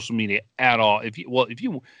on social media at all, if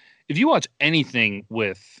you watch anything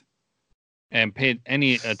with and paid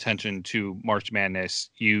any attention to March Madness,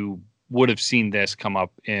 you would have seen this come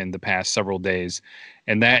up in the past several days.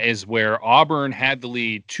 And that is where Auburn had the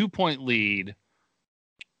lead, 2-point lead,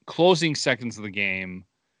 closing seconds of the game.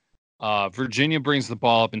 Virginia brings the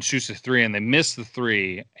ball up and shoots a three, and they miss the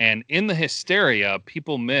three. And in the hysteria,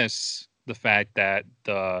 people miss the fact that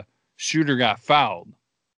the shooter got fouled.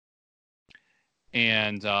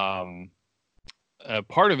 And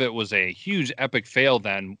part of it was a huge epic fail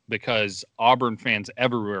then, because Auburn fans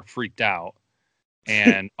everywhere freaked out.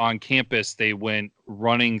 And on campus, they went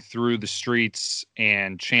running through the streets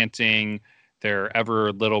and chanting their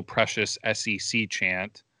ever little precious SEC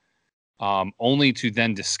chant, only to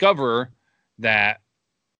then discover that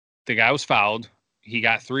the guy was fouled. He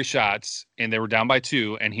got 3 shots, and they were down by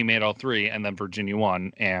 2, and he made all 3, and then Virginia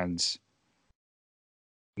won, and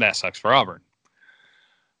that sucks for Auburn.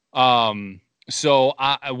 So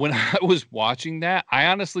when I was watching that, I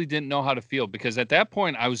honestly didn't know how to feel, because at that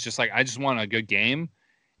point I was just like, I just want a good game.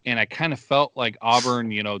 And I kind of felt like Auburn,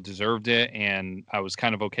 deserved it. And I was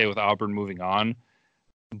kind of okay with Auburn moving on.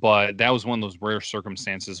 But that was one of those rare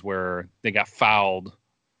circumstances where they got fouled,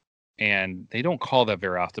 and they don't call that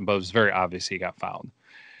very often, but it was very obvious he got fouled.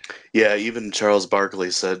 Yeah, even Charles Barkley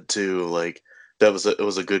said too, like it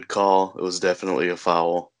was a good call. It was definitely a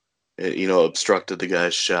foul. It, obstructed the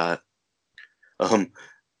guy's shot.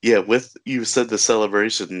 Yeah, with you said the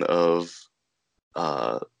celebration of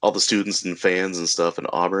all the students and fans and stuff in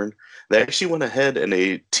Auburn, they actually went ahead and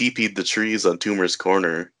they TP'd the trees on Toomer's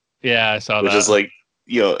Corner. Yeah, I saw which that. is like,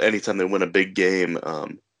 anytime they win a big game,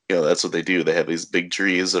 that's what they do. They have these big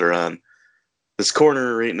trees that are on this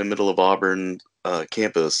corner right in the middle of Auburn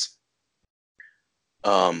campus.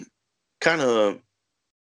 Kind of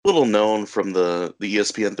little known from the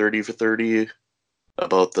ESPN 30 for 30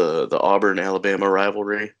 about the Auburn Alabama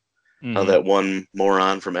rivalry. How that one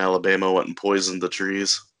moron from Alabama went and poisoned the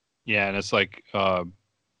trees. Yeah, and it's like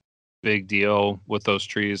big deal with those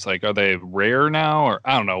trees. Like, are they rare now, or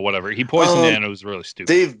I don't know, whatever. He poisoned it, and it was really stupid.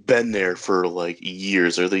 They've been there for like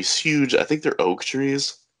years. Are these huge? I think they're oak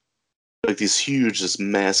trees. Like these huge, just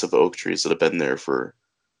massive oak trees that have been there for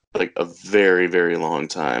like a very, very long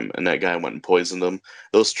time. And that guy went and poisoned them.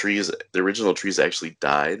 Those trees, the original trees actually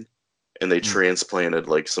died, and they transplanted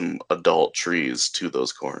like some adult trees to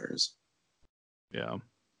those corners. Yeah.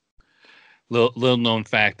 Little known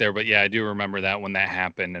fact there, but yeah, I do remember that when that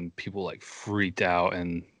happened, and people like freaked out,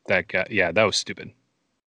 and that guy, yeah, that was stupid.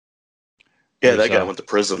 Yeah, that guy went to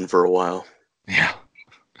prison for a while. Yeah.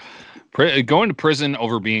 Going to prison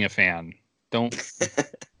over being a fan. You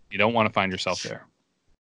don't want to find yourself there.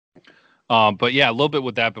 But yeah, a little bit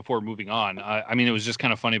with that before moving on. I mean, it was just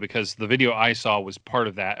kind of funny because the video I saw was part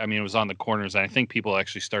of that. I mean, it was on the corners, and I think people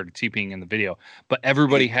actually started TPing in the video, but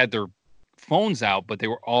everybody had their phones out, but they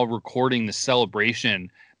were all recording the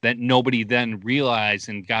celebration that nobody then realized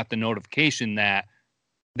and got the notification that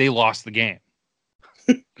they lost the game.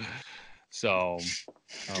 So,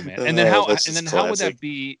 oh man. And then how would that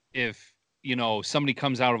be if, somebody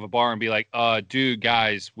comes out of a bar and be like, dude,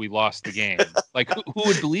 guys, we lost the game. Like who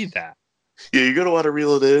would believe that? Yeah, you're going to want to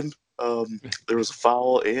reel it in. There was a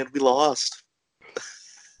foul and we lost.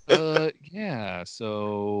 Yeah.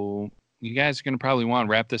 So you guys are going to probably want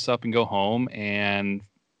to wrap this up and go home and,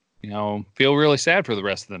 feel really sad for the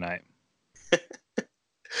rest of the night.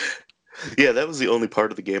 Yeah, that was the only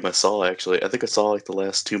part of the game I saw, actually. I think I saw like the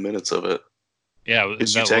last 2 minutes of it. Yeah.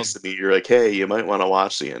 Because you texted me, you're like, hey, you might want to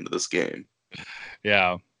watch the end of this game.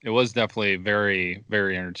 Yeah, it was definitely very,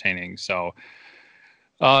 very entertaining. So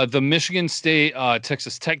the Michigan State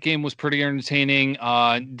Texas Tech game was pretty entertaining.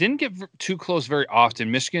 Didn't get too close very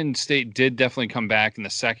often. Michigan State did definitely come back in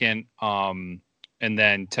the second. And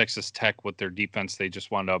then Texas Tech, with their defense, they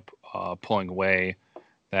just wound up pulling away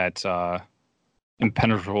that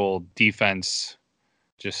impenetrable defense,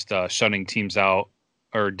 just shutting teams out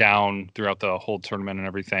or down throughout the whole tournament and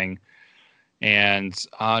everything. And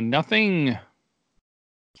nothing...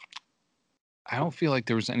 I don't feel like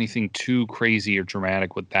there was anything too crazy or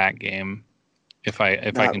dramatic with that game. If I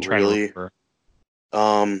can try to remember.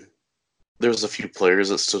 There was a few players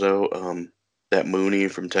that stood out. That Mooney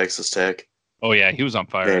from Texas Tech, Oh yeah, he was on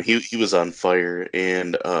Man, fire. he was on fire.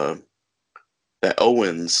 And that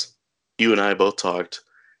Owens, you and I both talked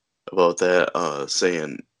about that,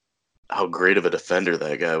 saying how great of a defender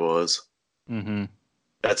that guy was. Hmm.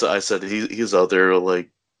 That's what I said. He's out there like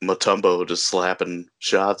Matumbo, just slapping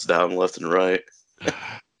shots down left and right.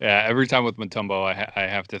 Yeah, every time with Matumbo, I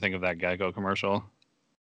have to think of that Geico commercial.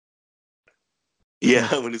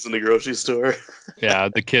 Yeah, when he's in the grocery store. Yeah,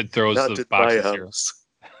 the kid throws Not the to box buy a of cereal. house.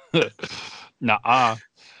 Nah.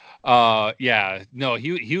 Yeah, no,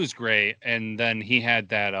 he was great, and then he had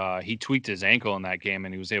that he tweaked his ankle in that game,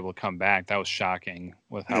 and he was able to come back. That was shocking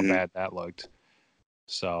with how Mhm. bad that looked.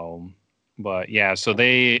 So, but yeah, so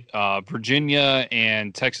they Virginia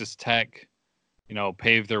and Texas Tech,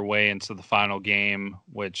 paved their way into the final game,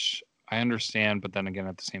 which I understand, but then again,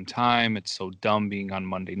 at the same time, it's so dumb being on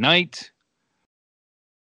Monday night.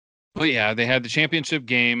 But yeah, they had the championship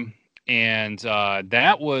game, and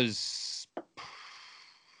that was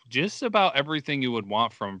just about everything you would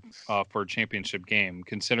want from for a championship game,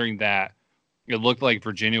 considering that it looked like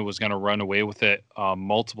Virginia was going to run away with it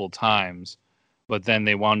multiple times, but then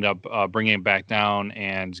they wound up bringing it back down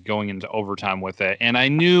and going into overtime with it. And I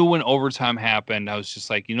knew when overtime happened, I was just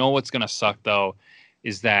like, what's going to suck though,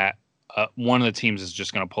 is that one of the teams is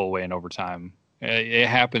just going to pull away in overtime. It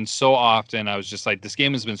happens so often. I was just like, this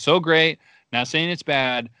game has been so great. Not saying it's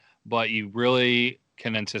bad, but you really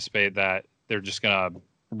can anticipate that they're just going to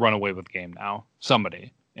run away with the game now.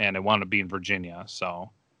 Somebody. And it wanted to be in Virginia. So,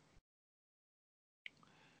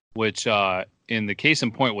 which in the case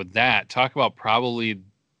in point with that, talk about probably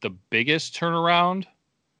the biggest turnaround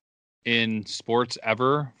in sports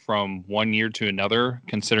ever from one year to another,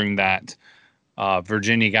 considering that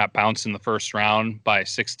Virginia got bounced in the first round by a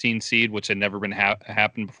 16 seed, which had never been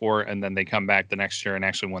happened before, and then they come back the next year and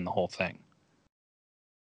actually win the whole thing.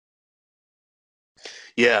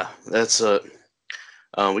 Yeah, that's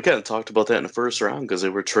we kind of talked about that in the first round because they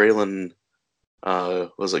were trailing.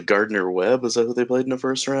 Was it Gardner Webb? Is that who they played in the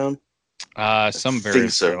first round? I Some think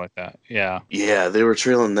various player so. like that. Yeah. Yeah, they were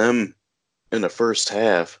trailing them in the first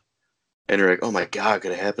half, and you're like, "Oh my god,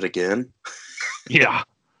 could it happen again?" Yeah.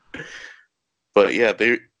 But yeah,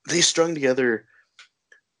 they strung together.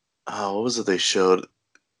 What was it they showed?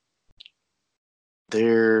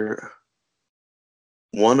 They're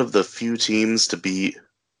one of the few teams to beat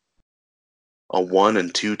a 1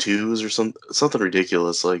 and 2 twos or something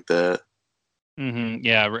ridiculous like that.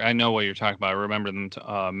 Yeah, I know what you're talking about. I remember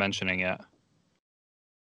them mentioning it.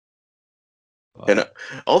 And But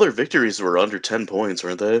all their victories were under 10 points,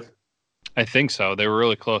 weren't they? I think so. They were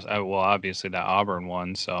really close. Well, obviously that Auburn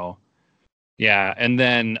one. So yeah, and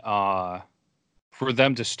then for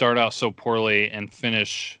them to start out so poorly and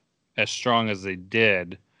finish as strong as they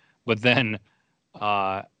did, but then,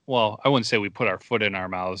 well, I wouldn't say we put our foot in our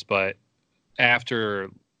mouths, but after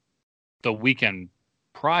the weekend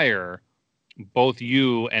prior, both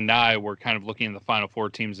you and I were kind of looking at the Final Four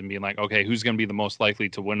teams and being like, okay, who's going to be the most likely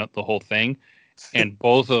to win the whole thing? And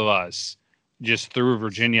both of us just threw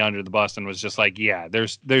Virginia under the bus and was just like, yeah,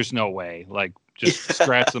 there's no way. Like, just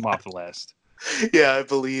scratch them off the list. Yeah, I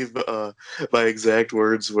believe my exact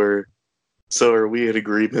words were, so are we in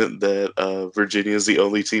agreement that Virginia is the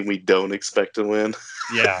only team we don't expect to win?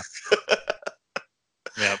 Yeah.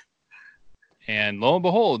 Yep. And lo and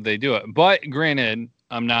behold, they do it. But granted,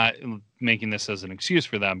 I'm not making this as an excuse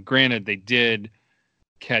for them. Granted, they did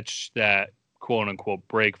catch that quote unquote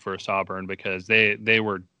break for Auburn because they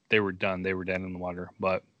were done. They were dead in the water.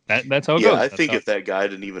 But that's how it Yeah, goes. I That's think how. if that guy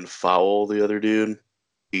didn't even foul the other dude,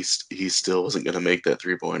 he still wasn't going to make that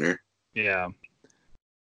 3-pointer. Yeah.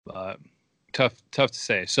 But tough to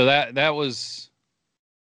say. So that was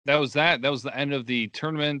the end of the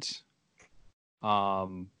tournament.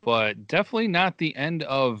 But definitely not the end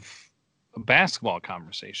of a basketball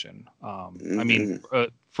conversation. I mean, Hmm.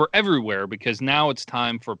 for everywhere, because now it's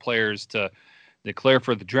time for players to declare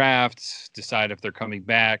for the draft, decide if they're coming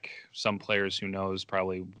back. Some players, who knows,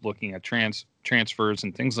 probably looking at transfers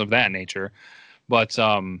and things of that nature. But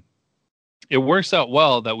it works out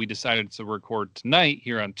well that we decided to record tonight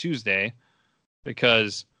here on Tuesday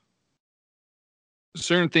because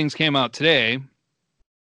certain things came out today,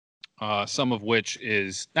 some of which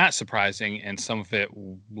is not surprising, and some of it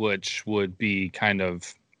which would be kind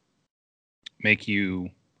of make you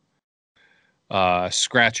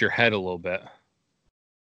scratch your head a little bit.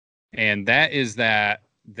 And that is that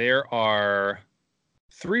there are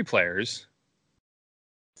 3 players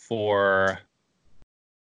for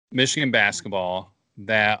Michigan basketball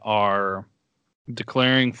that are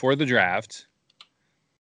declaring for the draft.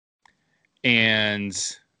 And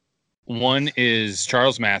One is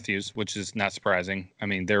Charles Matthews, which is not surprising. I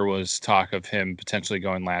mean, there was talk of him potentially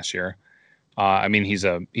going last year. I mean, he's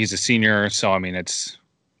a senior, so I mean,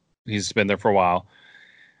 he's been there for a while.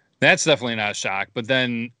 That's definitely not a shock. But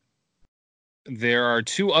then there are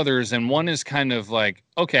two others, and one is kind of like,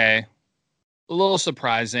 okay, a little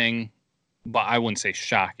surprising, but I wouldn't say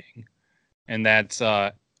shocking. And that's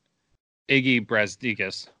Iggy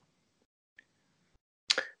Brazdeikis.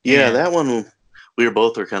 Yeah, And that one we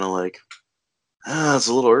were kind of like, it's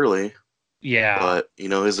a little early, yeah, but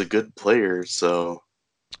he's a good player, so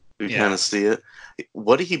we kind yeah, of see it.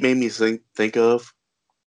 What he made me think of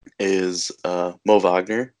is Mo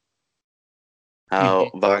Wagner.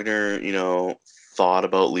 How mhm, Wagner, thought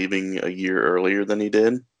about leaving a year earlier than he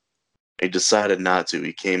did. He decided not to.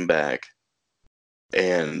 He came back,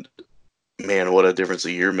 and man, what a difference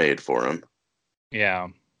a year made for him. yeah.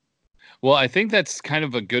 Well, I think that's kind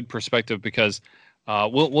of a good perspective because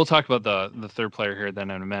we'll talk about the third player here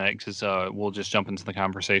then in a minute because we'll just jump into the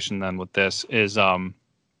conversation then with this is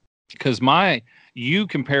because you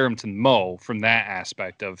compare him to Mo from that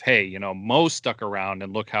aspect of hey, Mo stuck around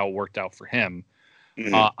and look how it worked out for him.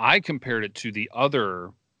 Hmm. I compared it to the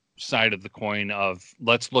other side of the coin of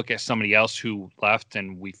let's look at somebody else who left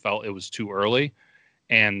and we felt it was too early.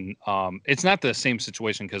 And it's not the same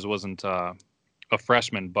situation because it wasn't a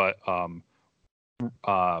freshman, but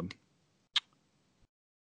uh,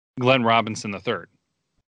 Glenn Robinson III.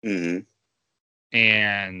 Hmm.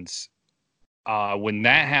 And when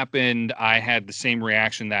that happened, I had the same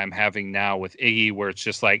reaction that I'm having now with Iggy, where it's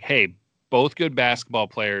just like, hey, both good basketball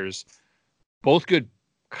players, both good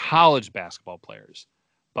college basketball players,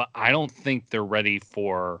 but I don't think they're ready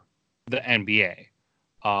for the NBA.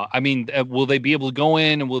 I mean, will they be able to go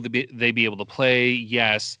in and will they be able to play?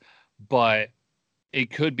 Yes, but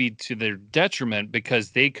it could be to their detriment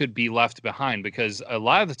because they could be left behind. Because a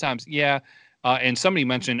lot of the times, yeah. And somebody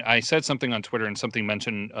mentioned, I said something on Twitter, and somebody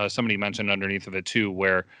mentioned underneath of it too,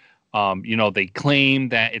 where, they claim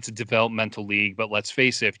that it's a developmental league, but let's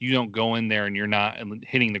face it, if you don't go in there and you're not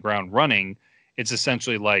hitting the ground running, it's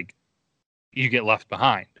essentially like you get left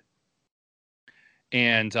behind.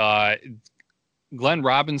 And Glenn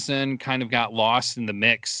Robinson kind of got lost in the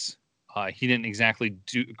mix. He didn't exactly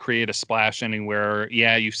create a splash anywhere.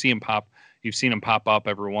 Yeah, you've seen him pop up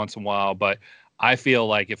every once in a while, but I feel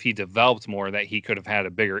like if he developed more, that he could have had a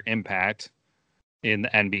bigger impact in the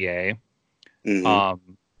NBA. Hmm. Um,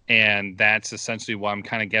 and that's essentially what I'm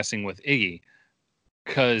kind of guessing with Iggy,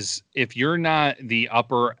 because if you're not the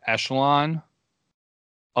upper echelon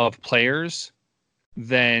of players,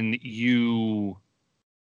 then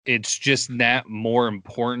it's just that more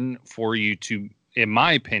important for you to, in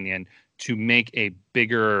my opinion, to make a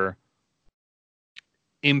bigger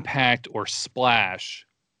impact or splash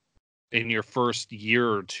in your first year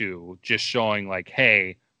or two, just showing like,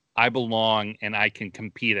 hey, I belong and I can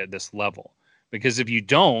compete at this level. Because if you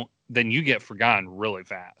don't, then you get forgotten really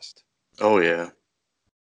fast. Oh yeah,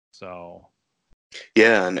 So,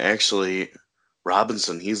 yeah, and actually,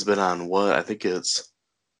 Robinson, he's been on what I think it's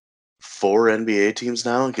four NBA teams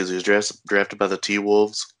now because he was drafted by the T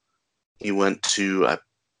Wolves. He went to, I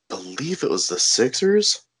believe it was the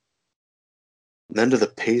Sixers, then to the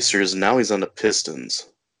Pacers, and now he's on the Pistons.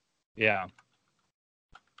 yeah.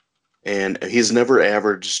 And he's never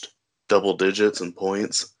averaged double digits in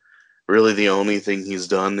points. Really, the only thing he's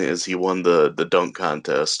done is he won the dunk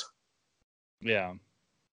contest. Yeah.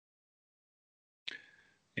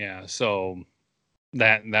 Yeah. So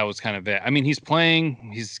that was kind of it. I mean, he's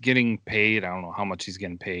playing, he's getting paid. I don't know how much he's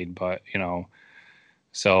getting paid, but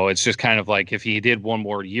so it's just kind of like if he did one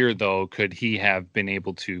more year, though, could he have been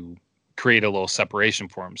able to create a little separation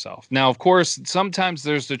for himself? Now, of course, sometimes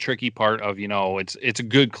there's the tricky part of it's a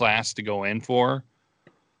good class to go in for,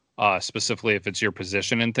 specifically if it's your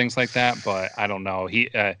position and things like that. But I don't know.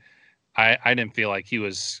 I didn't feel like he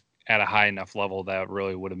was at a high enough level that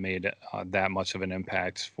really would have made that much of an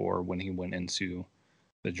impact for when he went into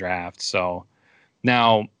the draft. So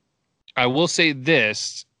now I will say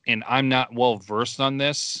this, and I'm not well versed on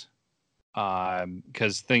this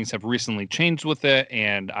because things have recently changed with it,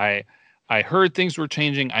 and I heard things were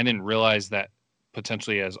changing. I didn't realize that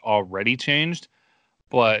potentially has already changed,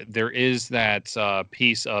 but there is that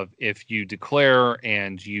piece of if you declare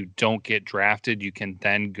and you don't get drafted, you can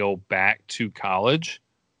then go back to college.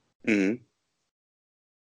 Hmm.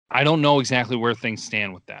 I don't know exactly where things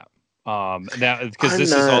stand with that. That because I'm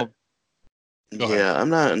this is not, all. Go ahead. yeah, I'm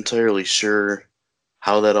not entirely sure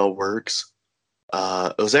how that all works.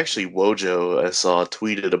 It was actually Wojo I saw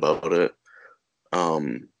tweeted about it,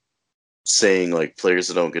 um, saying like players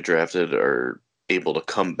that don't get drafted are able to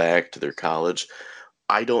come back to their college.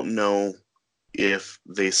 I don't know if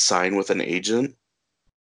they sign with an agent.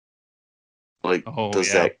 Like, Oh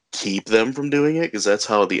does yeah. that keep them from doing it? Because that's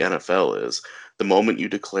how the NFL is. The moment you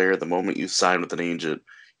declare, the moment you sign with an agent,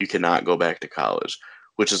 you cannot go back to college,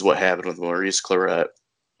 which is what happened with Maurice Claret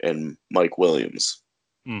and Mike Williams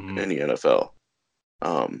Hmm. in the NFL.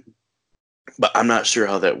 Um, but I'm not sure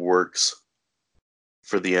how that works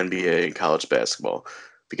for the NBA and college basketball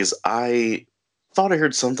because I thought I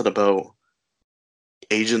heard something about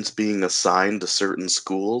agents being assigned to certain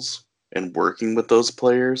schools and working with those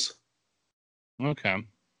players. Okay.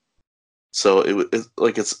 So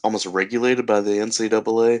like it's almost regulated by the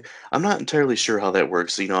NCAA. I'm not entirely sure how that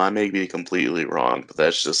works. I may be completely wrong, but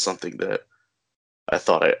that's just something that I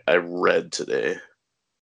thought I read today.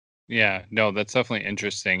 Yeah, no, that's definitely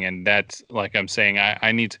interesting, and that's like I'm saying,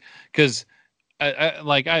 I need to, because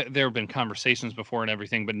there have been conversations before and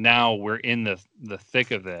everything, but now we're in the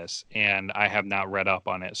thick of this, and I have not read up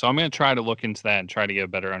on it, so I'm going to try to look into that and try to get a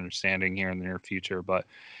better understanding here in the near future. But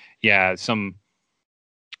yeah, some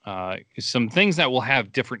things that will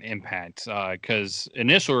have different impacts, because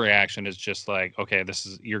initial reaction is just like, okay, this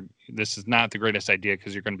is not the greatest idea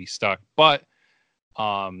because you're going to be stuck, but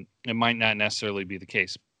it might not necessarily be the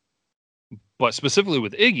case. But specifically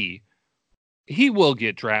with Iggy, he will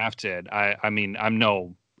get drafted. I mean, I'm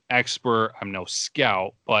no expert, I'm no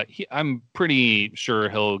scout, but I'm pretty sure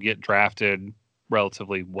he'll get drafted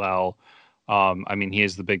relatively well. I mean, he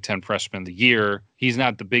is the Big Ten Freshman of the Year. He's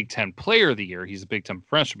not the Big Ten Player of the Year. He's the Big Ten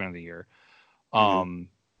Freshman of the Year. Hmm. Um,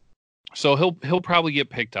 so he'll probably get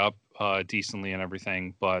picked up decently and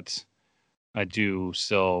everything, but I do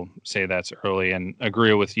still say that's early and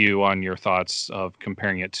agree with you on your thoughts of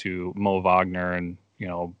comparing it to Mo Wagner, and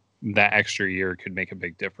that extra year could make a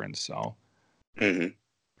big difference. So Hmm.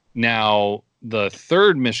 now the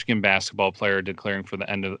third Michigan basketball player declaring for the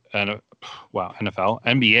end of NFL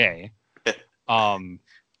NBA um,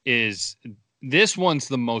 is this one's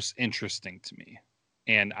the most interesting to me,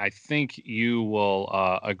 and I think you will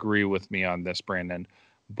agree with me on this, Brandon.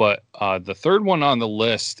 But the third one on the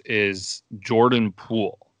list is Jordan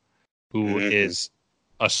Poole, who Hmm. is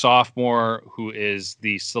a sophomore, who is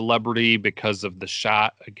the celebrity because of the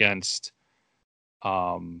shot against,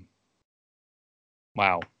 um,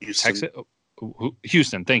 wow, Houston. Texas,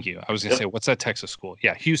 Houston. Thank you. I was gonna say, Yep. what's that Texas school?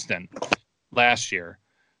 Yeah, Houston last year.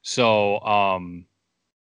 So,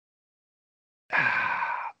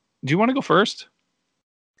 do you want to go first?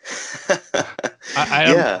 I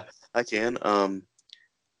don't. Yeah, I can.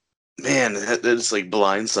 Man, that just like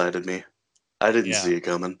blindsided me. I didn't Yeah. see it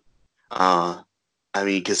coming. Uh, I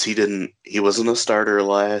mean, because he wasn't a starter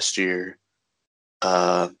last year.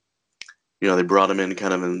 Uh, they brought him in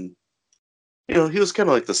kind of he was kind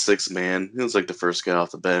of like the sixth man. He was like the first guy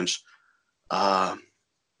off the bench. Uh,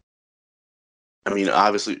 I mean,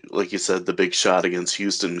 obviously, like you said, the big shot against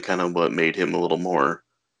Houston kind of what made him a little more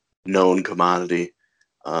known commodity.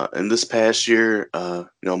 And this past year,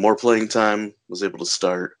 more playing time, was able to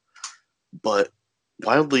start, but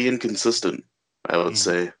wildly inconsistent, I would Mhm.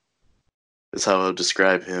 say, is how I would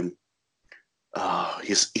describe him.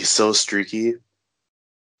 He's so streaky.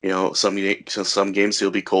 Some games he'll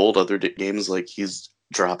be cold. Other games, like he's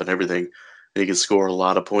dropping everything, and he can score a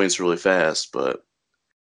lot of points really fast. But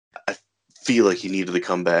I feel like he needed to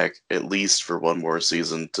come back at least for one more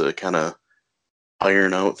season to kind of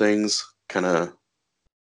iron out things, kind of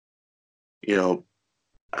you know,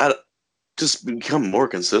 I, just become more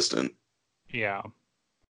consistent. Yeah.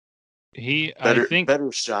 I Better think,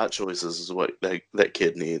 better shot choices is what that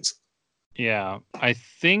kid needs. yeah, I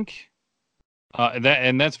think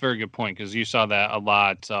that's a very good point because you saw that a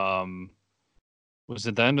lot. Was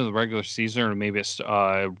it the end of the regular season, or maybe it's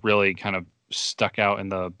really kind of stuck out in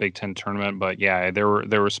the Big Ten tournament? But yeah, there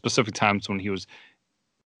were specific times when he was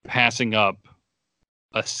passing up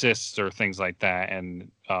assists or things like that,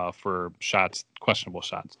 and for shots, questionable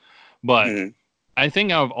shots. But Mhm. I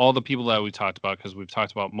think out of all the people that we talked about, because we've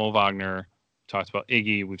talked about Mo Wagner, talked about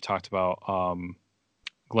Iggy, we've talked about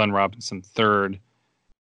Glenn Robinson third.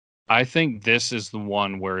 I think this is the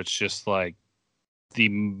one where it's just like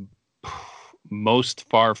the most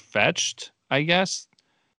far fetched, I guess,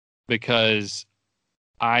 because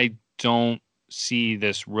I don't see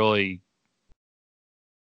this really.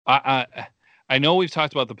 I know we've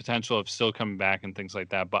talked about the potential of still coming back and things like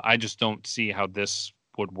that, but I just don't see how this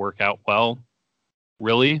would work out well,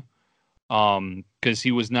 really, because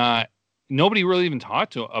he was not. Nobody really even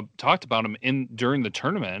talked about him in during the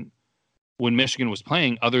tournament when Michigan was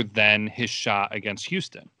playing, other than his shot against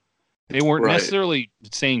Houston. They weren't Right. necessarily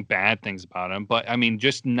saying bad things about him, but I mean,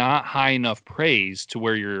 just not high enough praise to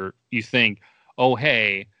where you think, oh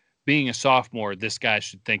hey, being a sophomore, this guy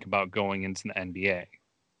should think about going into the NBA.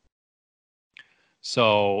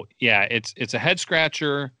 So yeah, it's a head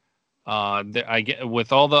scratcher. I get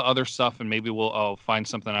with all the other stuff, and maybe I'll find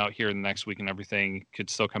something out here in the next week, and everything could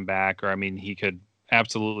still come back. Or I mean, he could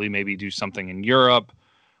absolutely maybe do something in Europe,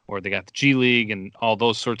 or they got the G League and all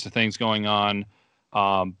those sorts of things going on.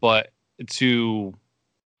 But to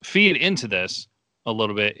feed into this a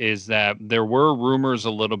little bit is that there were rumors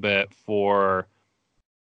a little bit for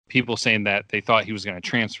people saying that they thought he was going to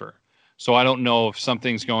transfer. So I don't know if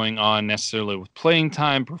something's going on necessarily with playing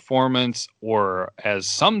time, performance, or as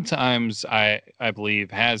sometimes I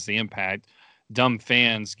believe has the impact, dumb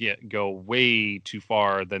fans go way too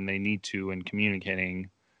far than they need to in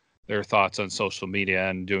communicating their thoughts on social media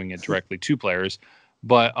and doing it directly to players.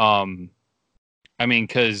 But I mean,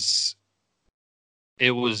 because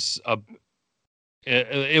it was a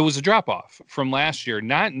drop off from last year,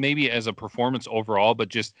 not maybe as a performance overall, but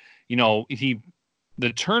just,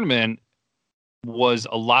 the tournament was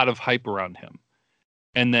a lot of hype around him.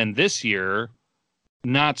 And then this year,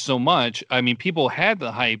 not so much. I mean, people had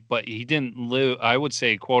the hype, but he didn't live, I would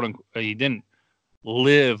say, quote unquote, he didn't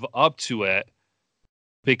live up to it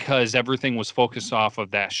because everything was focused off of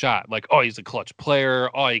that shot. Like, oh, he's a clutch player.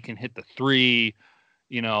 Oh, he can hit the three,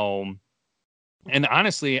 And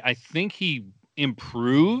honestly, I think he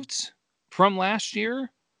improved from last year.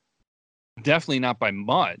 Definitely not by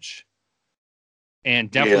much.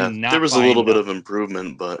 And definitely not there was a by little bit enough. of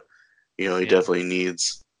improvement, but he definitely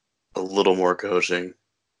needs a little more coaching.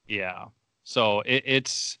 Yeah. So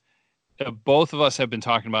it's both of us have been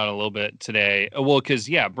talking about it a little bit today. Well, because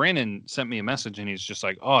Brandon sent me a message and he's just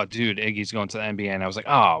like, "Oh, dude, Iggy's going to the NBA," and I was like,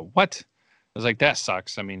 "Oh, what?" I was like, "That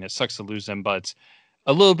sucks. I mean, it sucks to lose him, but it's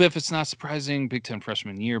a little bit if it's not surprising. Big Ten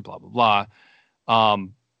freshman year, blah blah blah."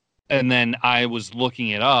 And then I was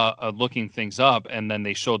looking things up, and then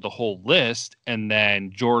they showed the whole list, and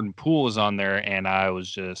then Jordan Poole was on there, and I was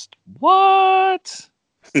just, what?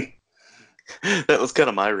 That was kind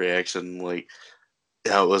of my reaction. Like,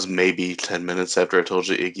 it was maybe 10 minutes after I told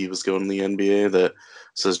you Iggy was going to the NBA that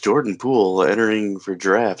says Jordan Poole entering for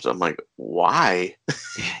draft. I'm like, why?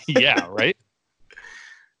 Yeah, right.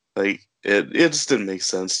 Like, it just didn't make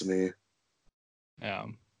sense to me. Yeah.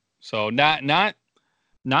 So not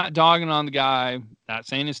dogging on the guy, not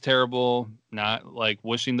saying it's terrible, not like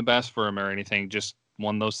wishing the best for him or anything. Just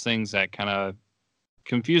one of those things that kind of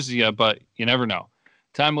confuses you, but you never know.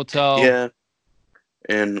 Time will tell. Yeah.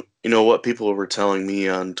 And what people were telling me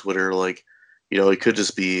on Twitter, like, it could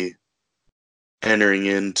just be entering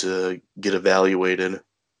in to get evaluated.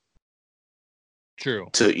 True.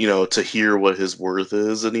 To hear what his worth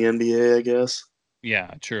is in the NBA, I guess.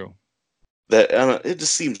 Yeah, true. That it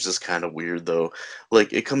just seems just kind of weird though.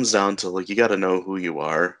 Like, it comes down to, like, you got to know who you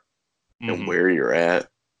are and where you're at.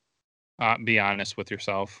 Be honest with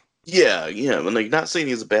yourself. Yeah, yeah. And, like, not saying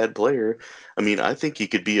he's a bad player. I mean, I think he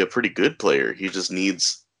could be a pretty good player. He just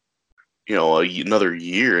needs, another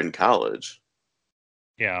year in college.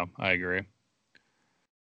 Yeah, I agree.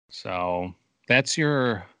 So that's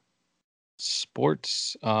your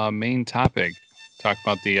sports main topic. Talk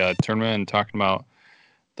about the tournament and talking about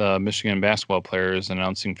the Michigan basketball players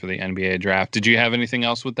announcing for the NBA draft. Did you have anything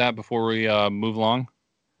else with that before we move along?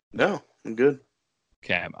 No, I'm good.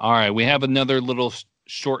 Okay. All right. We have another little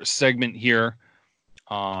short segment here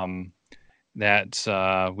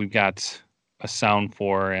that we've got a sound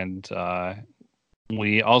for, and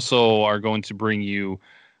we also are going to bring you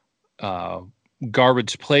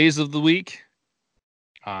garbage plays of the week.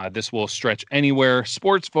 This will stretch anywhere,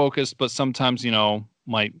 sports focused, but sometimes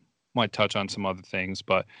might touch on some other things.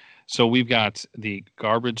 But so we've got the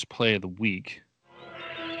garbage play of the week.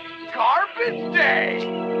 Garbage day.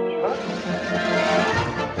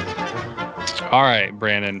 All right,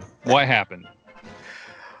 Brandon, what happened?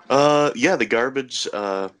 Yeah, the garbage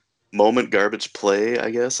garbage play, I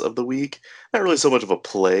guess, of the week. Not really so much of a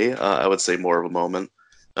play. I would say more of a moment.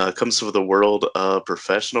 Comes from the world of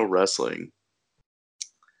professional wrestling.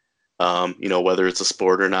 Whether it's a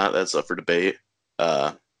sport or not, that's up for debate.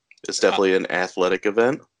 It's definitely an athletic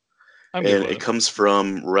event. And it comes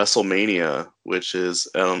from WrestleMania, which is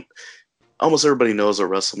almost everybody knows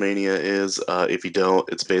what WrestleMania is. If you don't,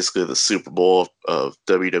 it's basically the Super Bowl of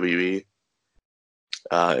WWE.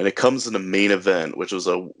 And it comes in the main event, which was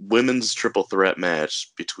a women's triple threat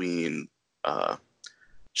match between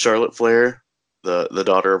Charlotte Flair, the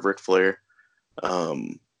daughter of Ric Flair,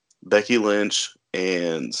 Becky Lynch,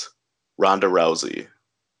 and Ronda Rousey,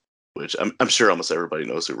 which I'm sure almost everybody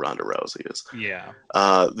knows who Ronda Rousey is. Yeah.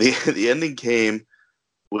 The ending came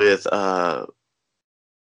with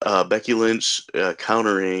Becky Lynch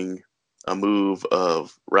countering a move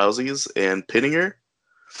of Rousey's and pinning her.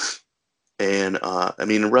 And I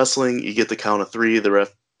mean, in wrestling, you get the count of three. The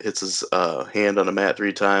ref hits his hand on a mat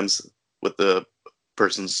 3 times with the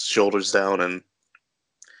person's shoulders down, and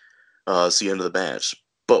it's the end of the match.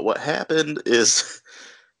 But what happened is,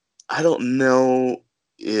 I don't know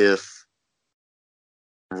if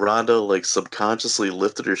Ronda like subconsciously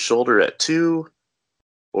lifted her shoulder at 2,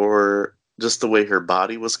 or just the way her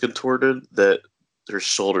body was contorted that her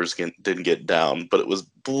shoulders didn't get down. But it was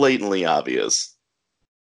blatantly obvious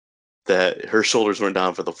that her shoulders weren't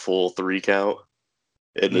down for the full 3 count.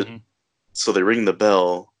 And so they ring the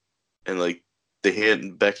bell, and like they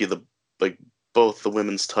hand Becky both the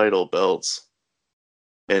women's title belts,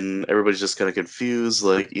 and everybody's just kind of confused.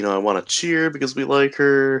 Like, I want to cheer because we like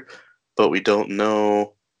her, but we don't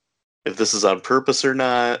know if this is on purpose or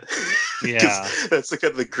not. Yeah, that's the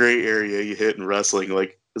kind of the gray area you hit in wrestling.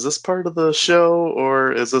 Like, is this part of the show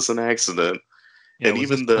or is this an accident? Yeah, and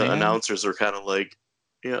even the announcers were kind of like,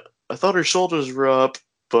 yeah, I thought her shoulders were up,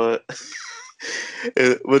 but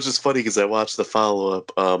which is funny because I watched the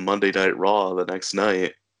follow-up Monday Night Raw the next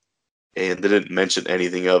night, and they didn't mention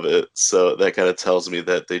anything of it. So that kind of tells me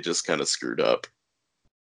that they just kind of screwed up.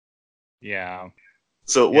 Yeah.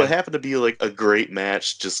 So what happened to be like a great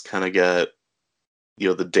match just kind of got,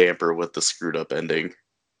 the damper with the screwed up ending.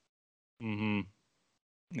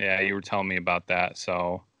 Yeah, you were telling me about that.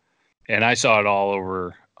 So, and I saw it all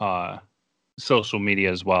over social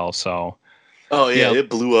media as well. So, oh yeah, it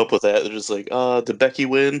blew up with that. They're just like, did Becky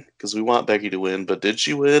win? Because we want Becky to win, but did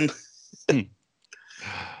she win?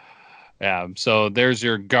 Yeah. So there's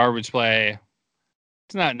your garbage play.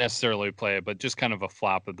 It's not necessarily a play, but just kind of a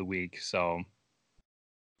flop of the week. So,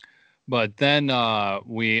 but then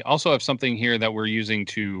we also have something here that we're using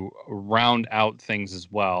to round out things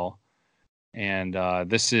as well. And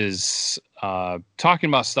this is talking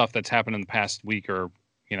about stuff that's happened in the past week, or,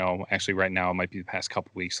 actually right now it might be the past couple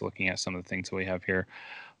weeks, looking at some of the things that we have here.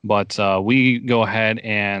 But we go ahead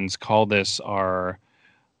and call this our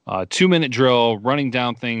 2-minute drill, running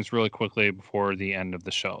down things really quickly before the end of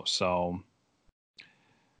the show. So,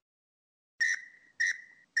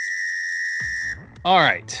 all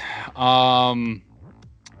right. I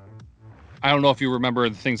don't know if you remember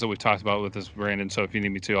the things that we talked about with this, Brandon. So if you need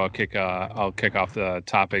me to, I'll kick off the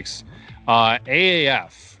topics.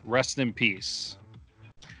 AAF, rest in peace.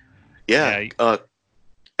 Yeah.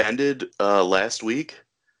 Ended last week,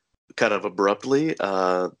 kind of abruptly.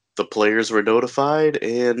 The players were notified,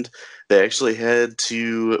 and they actually had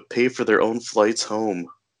to pay for their own flights home.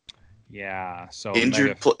 Yeah. So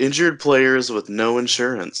injured players with no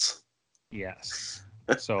insurance. Yes.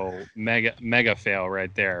 So mega fail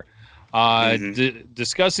right there.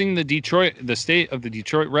 Discussing the state of the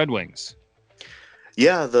Detroit Red Wings.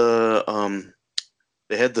 Yeah,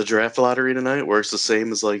 they had the draft lottery tonight. Works the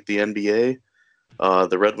same as like the NBA.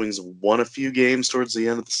 The Red Wings won a few games towards the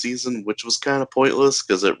end of the season, which was kind of pointless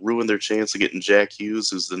because it ruined their chance of getting Jack Hughes,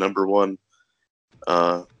 who's the number 1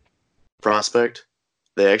 prospect.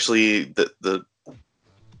 They actually the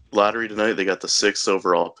lottery tonight, they got the 6th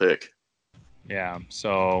overall pick. Yeah,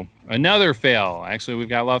 so another fail. Actually, we've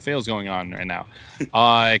got a lot of fails going on right now.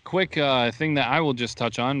 Quick thing that I will just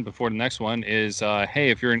touch on before the next one is,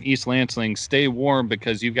 hey, if you're in East Lansing, stay warm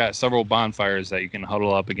because you've got several bonfires that you can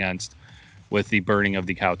huddle up against with the burning of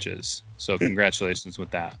the couches. So congratulations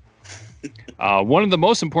with that. One of the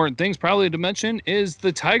most important things probably to mention is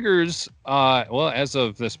the Tigers, as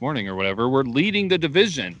of this morning or whatever, we're leading the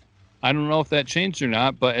division. I don't know if that changed or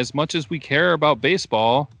not, but as much as we care about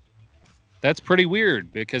baseball, that's pretty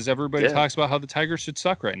weird because everybody talks about how the Tigers should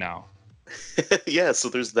suck right now. Yeah, so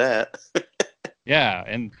there's that. Yeah,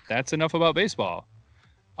 and that's enough about baseball.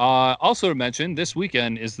 Also to mention, this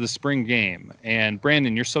weekend is the spring game. And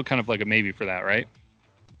Brandon, you're still kind of like a maybe for that, right?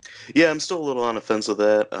 Yeah, I'm still a little on the fence with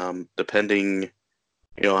that. Depending,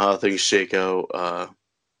 how things shake out.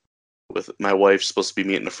 With my wife's supposed to be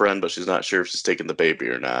meeting a friend, but she's not sure if she's taking the baby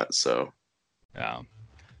or not. So, yeah.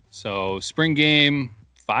 So spring game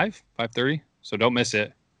 5:30. So don't miss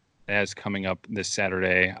it. That's coming up this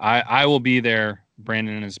Saturday. I will be there.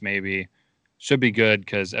 Brandon is maybe. Should be good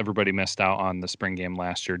because everybody missed out on the spring game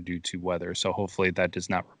last year due to weather. So hopefully that does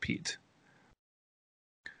not repeat.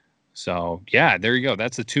 So yeah, there you go.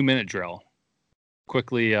 That's a 2-minute drill.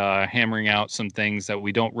 Quickly hammering out some things that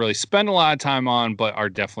we don't really spend a lot of time on, but are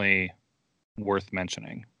definitely worth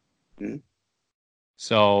mentioning. Mm-hmm.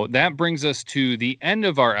 So that brings us to the end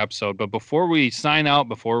of our episode. But before we sign out,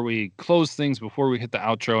 before we close things, before we hit the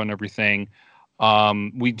outro and everything,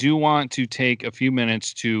 we do want to take a few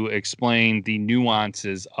minutes to explain the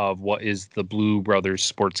nuances of what is the Blue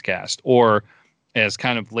Brothers Sportscast, or as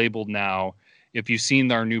kind of labeled now. If you've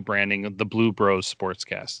seen our new branding, the Blue Bros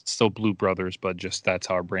Sportscast, it's still Blue Brothers, but just that's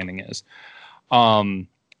how our branding is.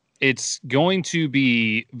 It's going to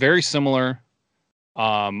be very similar.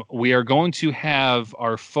 We are going to have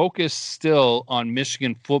our focus still on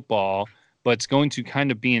Michigan football, but it's going to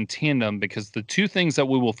kind of be in tandem because the two things that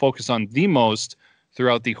we will focus on the most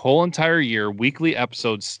throughout the whole entire year, weekly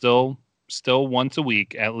episodes, still once a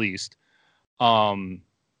week at least,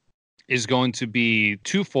 is going to be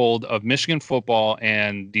twofold of Michigan football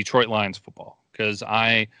and Detroit Lions football. Because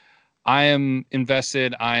I am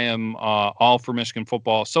invested. I am all for Michigan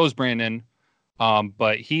football. So is Brandon.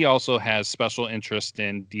 But he also has special interest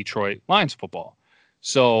in Detroit Lions football.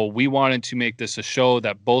 So we wanted to make this a show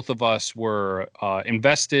that both of us were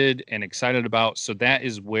invested and excited about. So that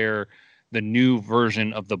is where the new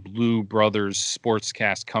version of the Blue Brothers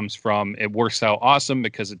Sportscast comes from. It works out awesome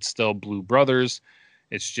because it's still Blue Brothers.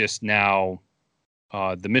 It's just now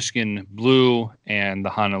the Michigan Blue and the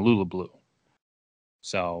Honolulu Blue.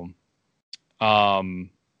 So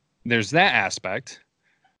there's that aspect.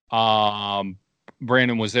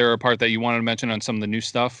 Brandon, was there a part that you wanted to mention on some of the new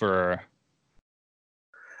stuff, or?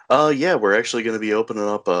 Yeah, we're actually going to be opening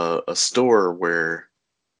up a store where,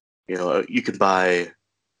 you can buy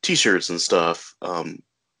T-shirts and stuff. I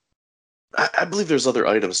believe there's other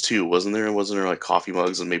items too, wasn't there? Wasn't there like coffee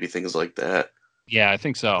mugs and maybe things like that? Yeah, I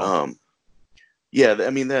think so. Yeah, I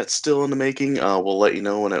mean that's still in the making. We'll let you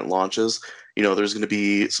know when it launches. There's going to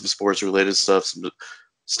be some sports related stuff, some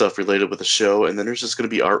stuff related with the show, and then there's just going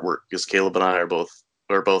to be artwork because Caleb and I are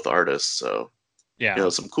both artists, so yeah,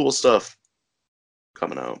 some cool stuff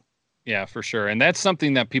coming out. Yeah, for sure. And that's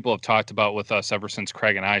something that people have talked about with us ever since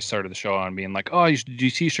Craig and I started the show on being like, oh, you should do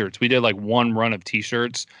T-shirts. We did like one run of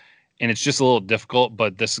T-shirts, and it's just a little difficult,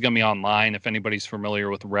 but this is going to be online. If anybody's familiar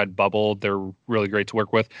with Redbubble, they're really great to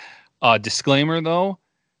work with. Disclaimer, though,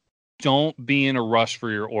 don't be in a rush for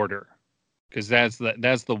your order because that's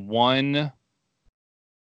the one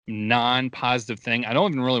non-positive thing. I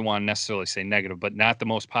don't even really want to necessarily say negative, but not the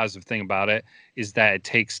most positive thing about it is that it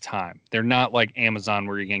takes time. They're not like Amazon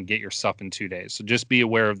where you can get your stuff in 2 days. So just be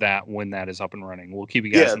aware of that when that is up and running. We'll keep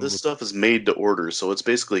you guys. Yeah, this stuff is made to order, so it's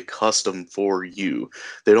basically custom for you.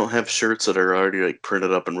 They don't have shirts that are already like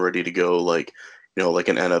printed up and ready to go, like like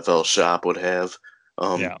an NFL shop would have.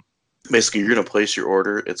 Yeah. Basically, you're gonna place your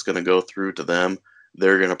order. It's gonna go through to them.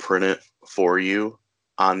 They're gonna print it for you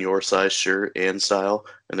on your size shirt and style,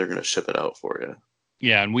 and they're gonna ship it out for you.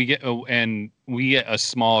 Yeah, and we get a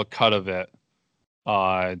small cut of it.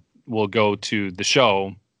 Will go to the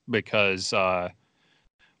show because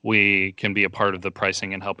we can be a part of the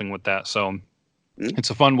pricing and helping with that. So it's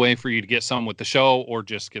a fun way for you to get some with the show, or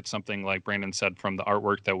just get something like Brandon said from the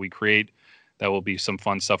artwork that we create. That will be some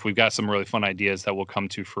fun stuff. We've got some really fun ideas that will come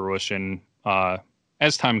to fruition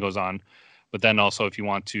as time goes on. But then also, if you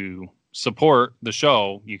want to support the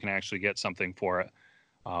show, you can actually get something for it.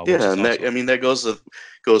 Yeah, and that goes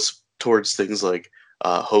towards things like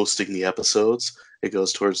hosting the episodes. It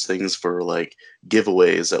goes towards things for like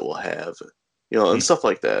giveaways that we'll have, and stuff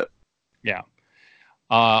like that. Yeah.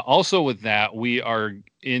 Also with that, we are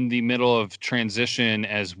in the middle of transition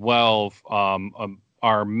as well.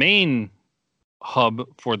 Our main hub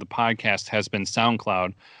for the podcast has been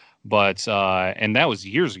SoundCloud, but and that was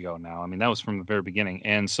years ago now. I mean, that was from the very beginning.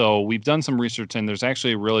 And so we've done some research, and there's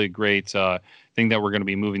actually a really great thing that we're going to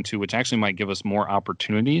be moving to, which actually might give us more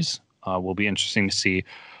opportunities. Will be interesting to see.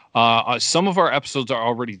 Some of our episodes are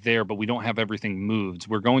already there, but we don't have everything moved.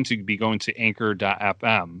 We're going to be going to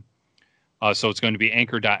anchor.fm. So it's going to be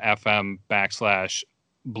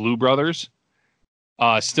anchor.fm/Blue Brothers.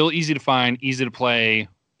 Still easy to find, easy to play.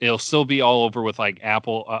 It'll still be all over with like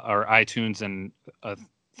Apple or iTunes and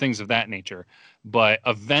things of that nature. But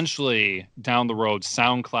eventually down the road,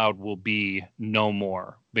 SoundCloud will be no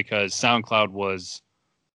more because SoundCloud was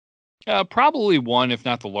probably one, if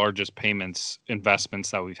not the largest investments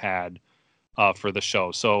that we've had for the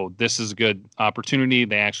show. So this is a good opportunity.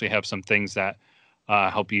 They actually have some things that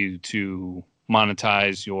help you to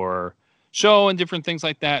monetize your show and different things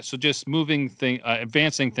like that. So just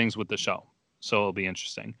advancing things with the show. So it'll be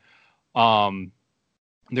interesting.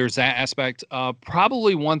 There's that aspect.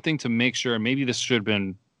 Probably one thing to make sure, maybe this should have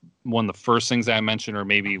been one of the first things I mentioned, or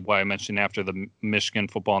maybe what I mentioned after the Michigan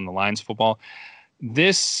football and the Lions football.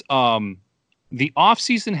 This, the off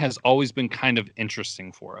season has always been kind of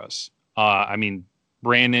interesting for us. I mean,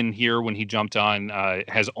 Brandon here, when he jumped on,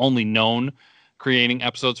 has only known creating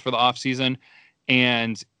episodes for the off season,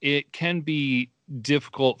 and it can be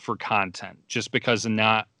difficult for content just because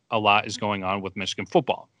not a lot is going on with Michigan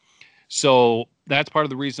football. So that's part of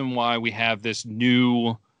the reason why we have this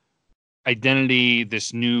new identity,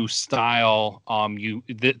 this new style.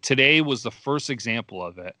 Today was the first example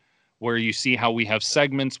of it, where you see how we have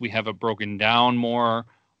segments, we have it broken down more.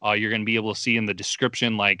 You're going to be able to see in the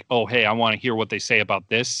description, like, oh, hey, I want to hear what they say about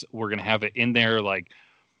this. We're going to have it in there, like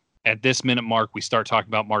at this minute mark, we start talking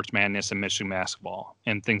about March Madness and Michigan basketball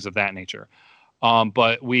and things of that nature.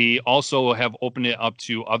 But we also have opened it up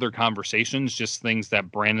to other conversations, just things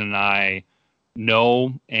that Brandon and I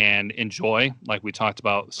know and enjoy, like we talked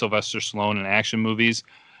about Sylvester Stallone and action movies,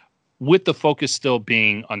 with the focus still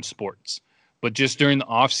being on sports. But just during the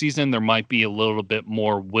off season, there might be a little bit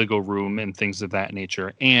more wiggle room and things of that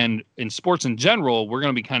nature. And in sports in general, we're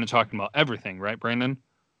going to be kind of talking about everything, right, Brandon?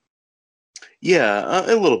 Yeah,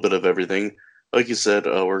 a little bit of everything. Like you said,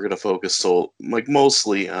 we're going to focus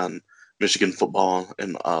mostly on Michigan football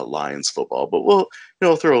and Lions football, but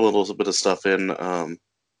we'll throw a little bit of stuff in,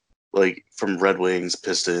 like from Red Wings,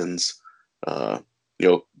 Pistons, kind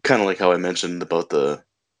of like how I mentioned about the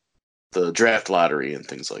draft lottery and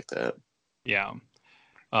things like that. Yeah.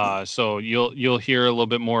 So you'll hear a little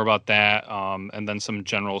bit more about that, and then some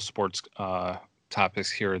general sports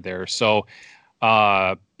topics here or there. So,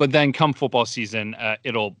 but then come football season,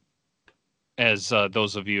 it'll, as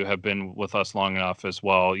those of you have been with us long enough as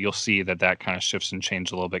well, you'll see that kind of shifts and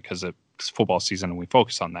changes a little bit because it's football season and we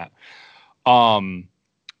focus on that.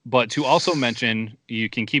 But to also mention, you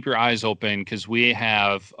can keep your eyes open because we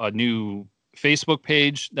have a new Facebook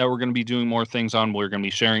page that we're going to be doing more things on. We're going to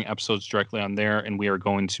be sharing episodes directly on there, and we are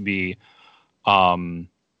going to be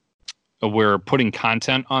we're putting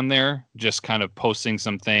content on there, just kind of posting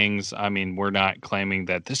some things. I mean, we're not claiming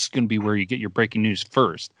that this is going to be where you get your breaking news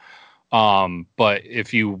first. But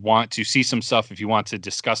if you want to see some stuff, if you want to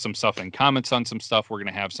discuss some stuff and comments on some stuff, we're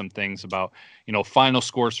going to have some things about, final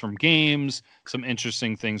scores from games, some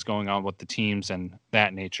interesting things going on with the teams and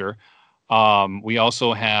that nature. We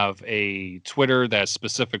also have a Twitter that's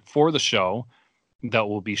specific for the show that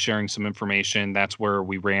will be sharing some information. That's where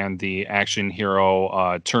we ran the Action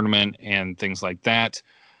Hero tournament and things like that.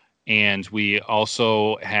 And we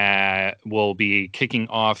also will be kicking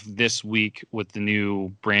off this week with the new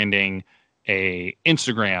branding, a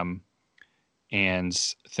Instagram and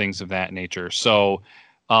things of that nature. So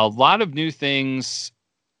a lot of new things.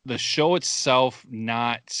 The show itself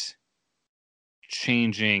not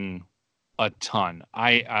changing a ton.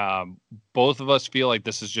 Both of us feel like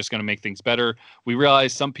this is just going to make things better. We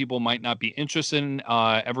realize some people might not be interested in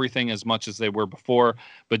everything as much as they were before,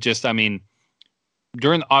 but just,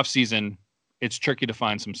 during the off season, it's tricky to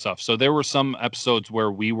find some stuff. So there were some episodes where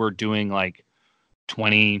we were doing like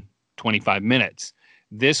 20, 25 minutes.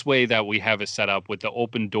 This way that we have it set up with the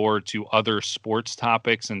open door to other sports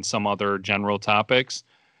topics and some other general topics,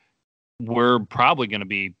 we're probably going to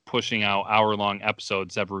be pushing out hour-long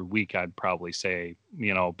episodes every week, I'd probably say,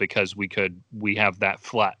 because we have that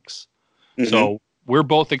flex. Mm-hmm. So we're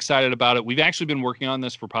both excited about it. We've actually been working on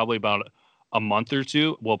this for probably about a month or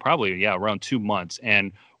two. Well, probably, around 2 months.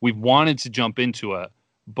 And we've wanted to jump into it,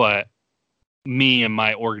 but me and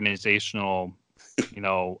my organizational,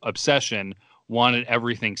 obsession wanted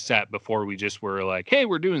everything set before we just were like, hey,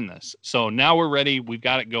 we're doing this. So now we're ready. We've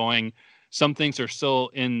got it going. Some things are still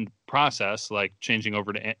in process, like changing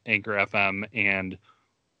over to Anchor FM and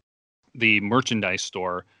the merchandise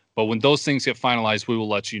store. But when those things get finalized, we will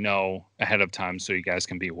let you know ahead of time so you guys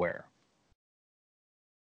can be aware.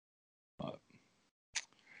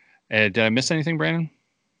 Did I miss anything, Brandon?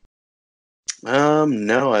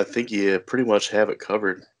 No, I think you pretty much have it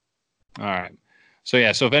covered. All right. So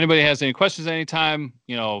if anybody has any questions anytime,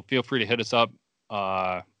 feel free to hit us up,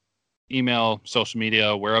 email, social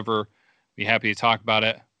media, wherever. Be happy to talk about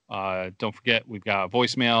it. Don't forget, we've got a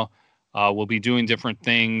voicemail. We'll be doing different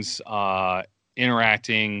things,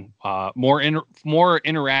 interacting, more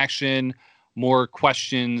interaction, more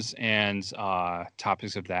questions, and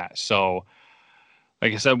topics of that. So,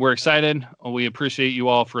 like I said, we're excited. We appreciate you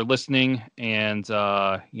all for listening, and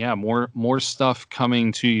more stuff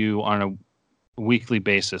coming to you on a weekly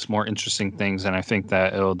basis. More interesting things, and I think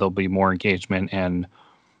that there'll be more engagement and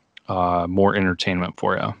more entertainment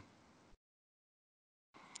for you.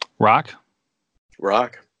 Rock.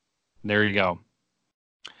 There you go.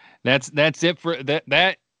 That's it for that.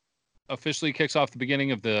 That officially kicks off the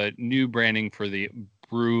beginning of the new branding for the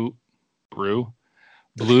Blue Bros.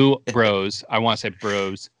 I want to say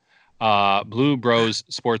Bros. Blue Bros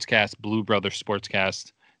Sportscast, Blue Brothers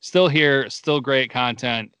Sportscast. Still here, still great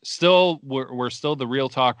content. Still, we're still the real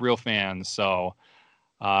talk, real fans. So,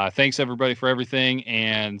 thanks everybody for everything,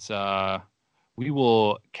 and we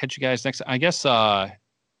will catch you guys next. I guess.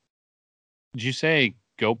 Did you say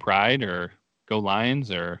go Pride or go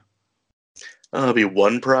Lions or? It'll be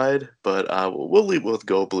one pride, but we'll leave with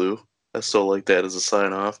Go Blue. I still like that as a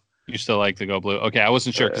sign off. You still like the Go Blue? Okay, I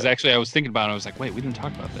wasn't sure because actually I was thinking about it. I was like, wait, we didn't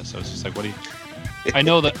talk about this. I was just like, what do you? I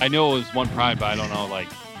know it was one pride, but I don't know like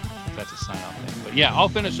if that's a sign off thing. But yeah, I'll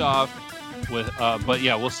finish off with. But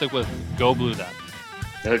yeah, we'll stick with Go Blue then.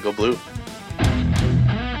 Yeah, Go Blue.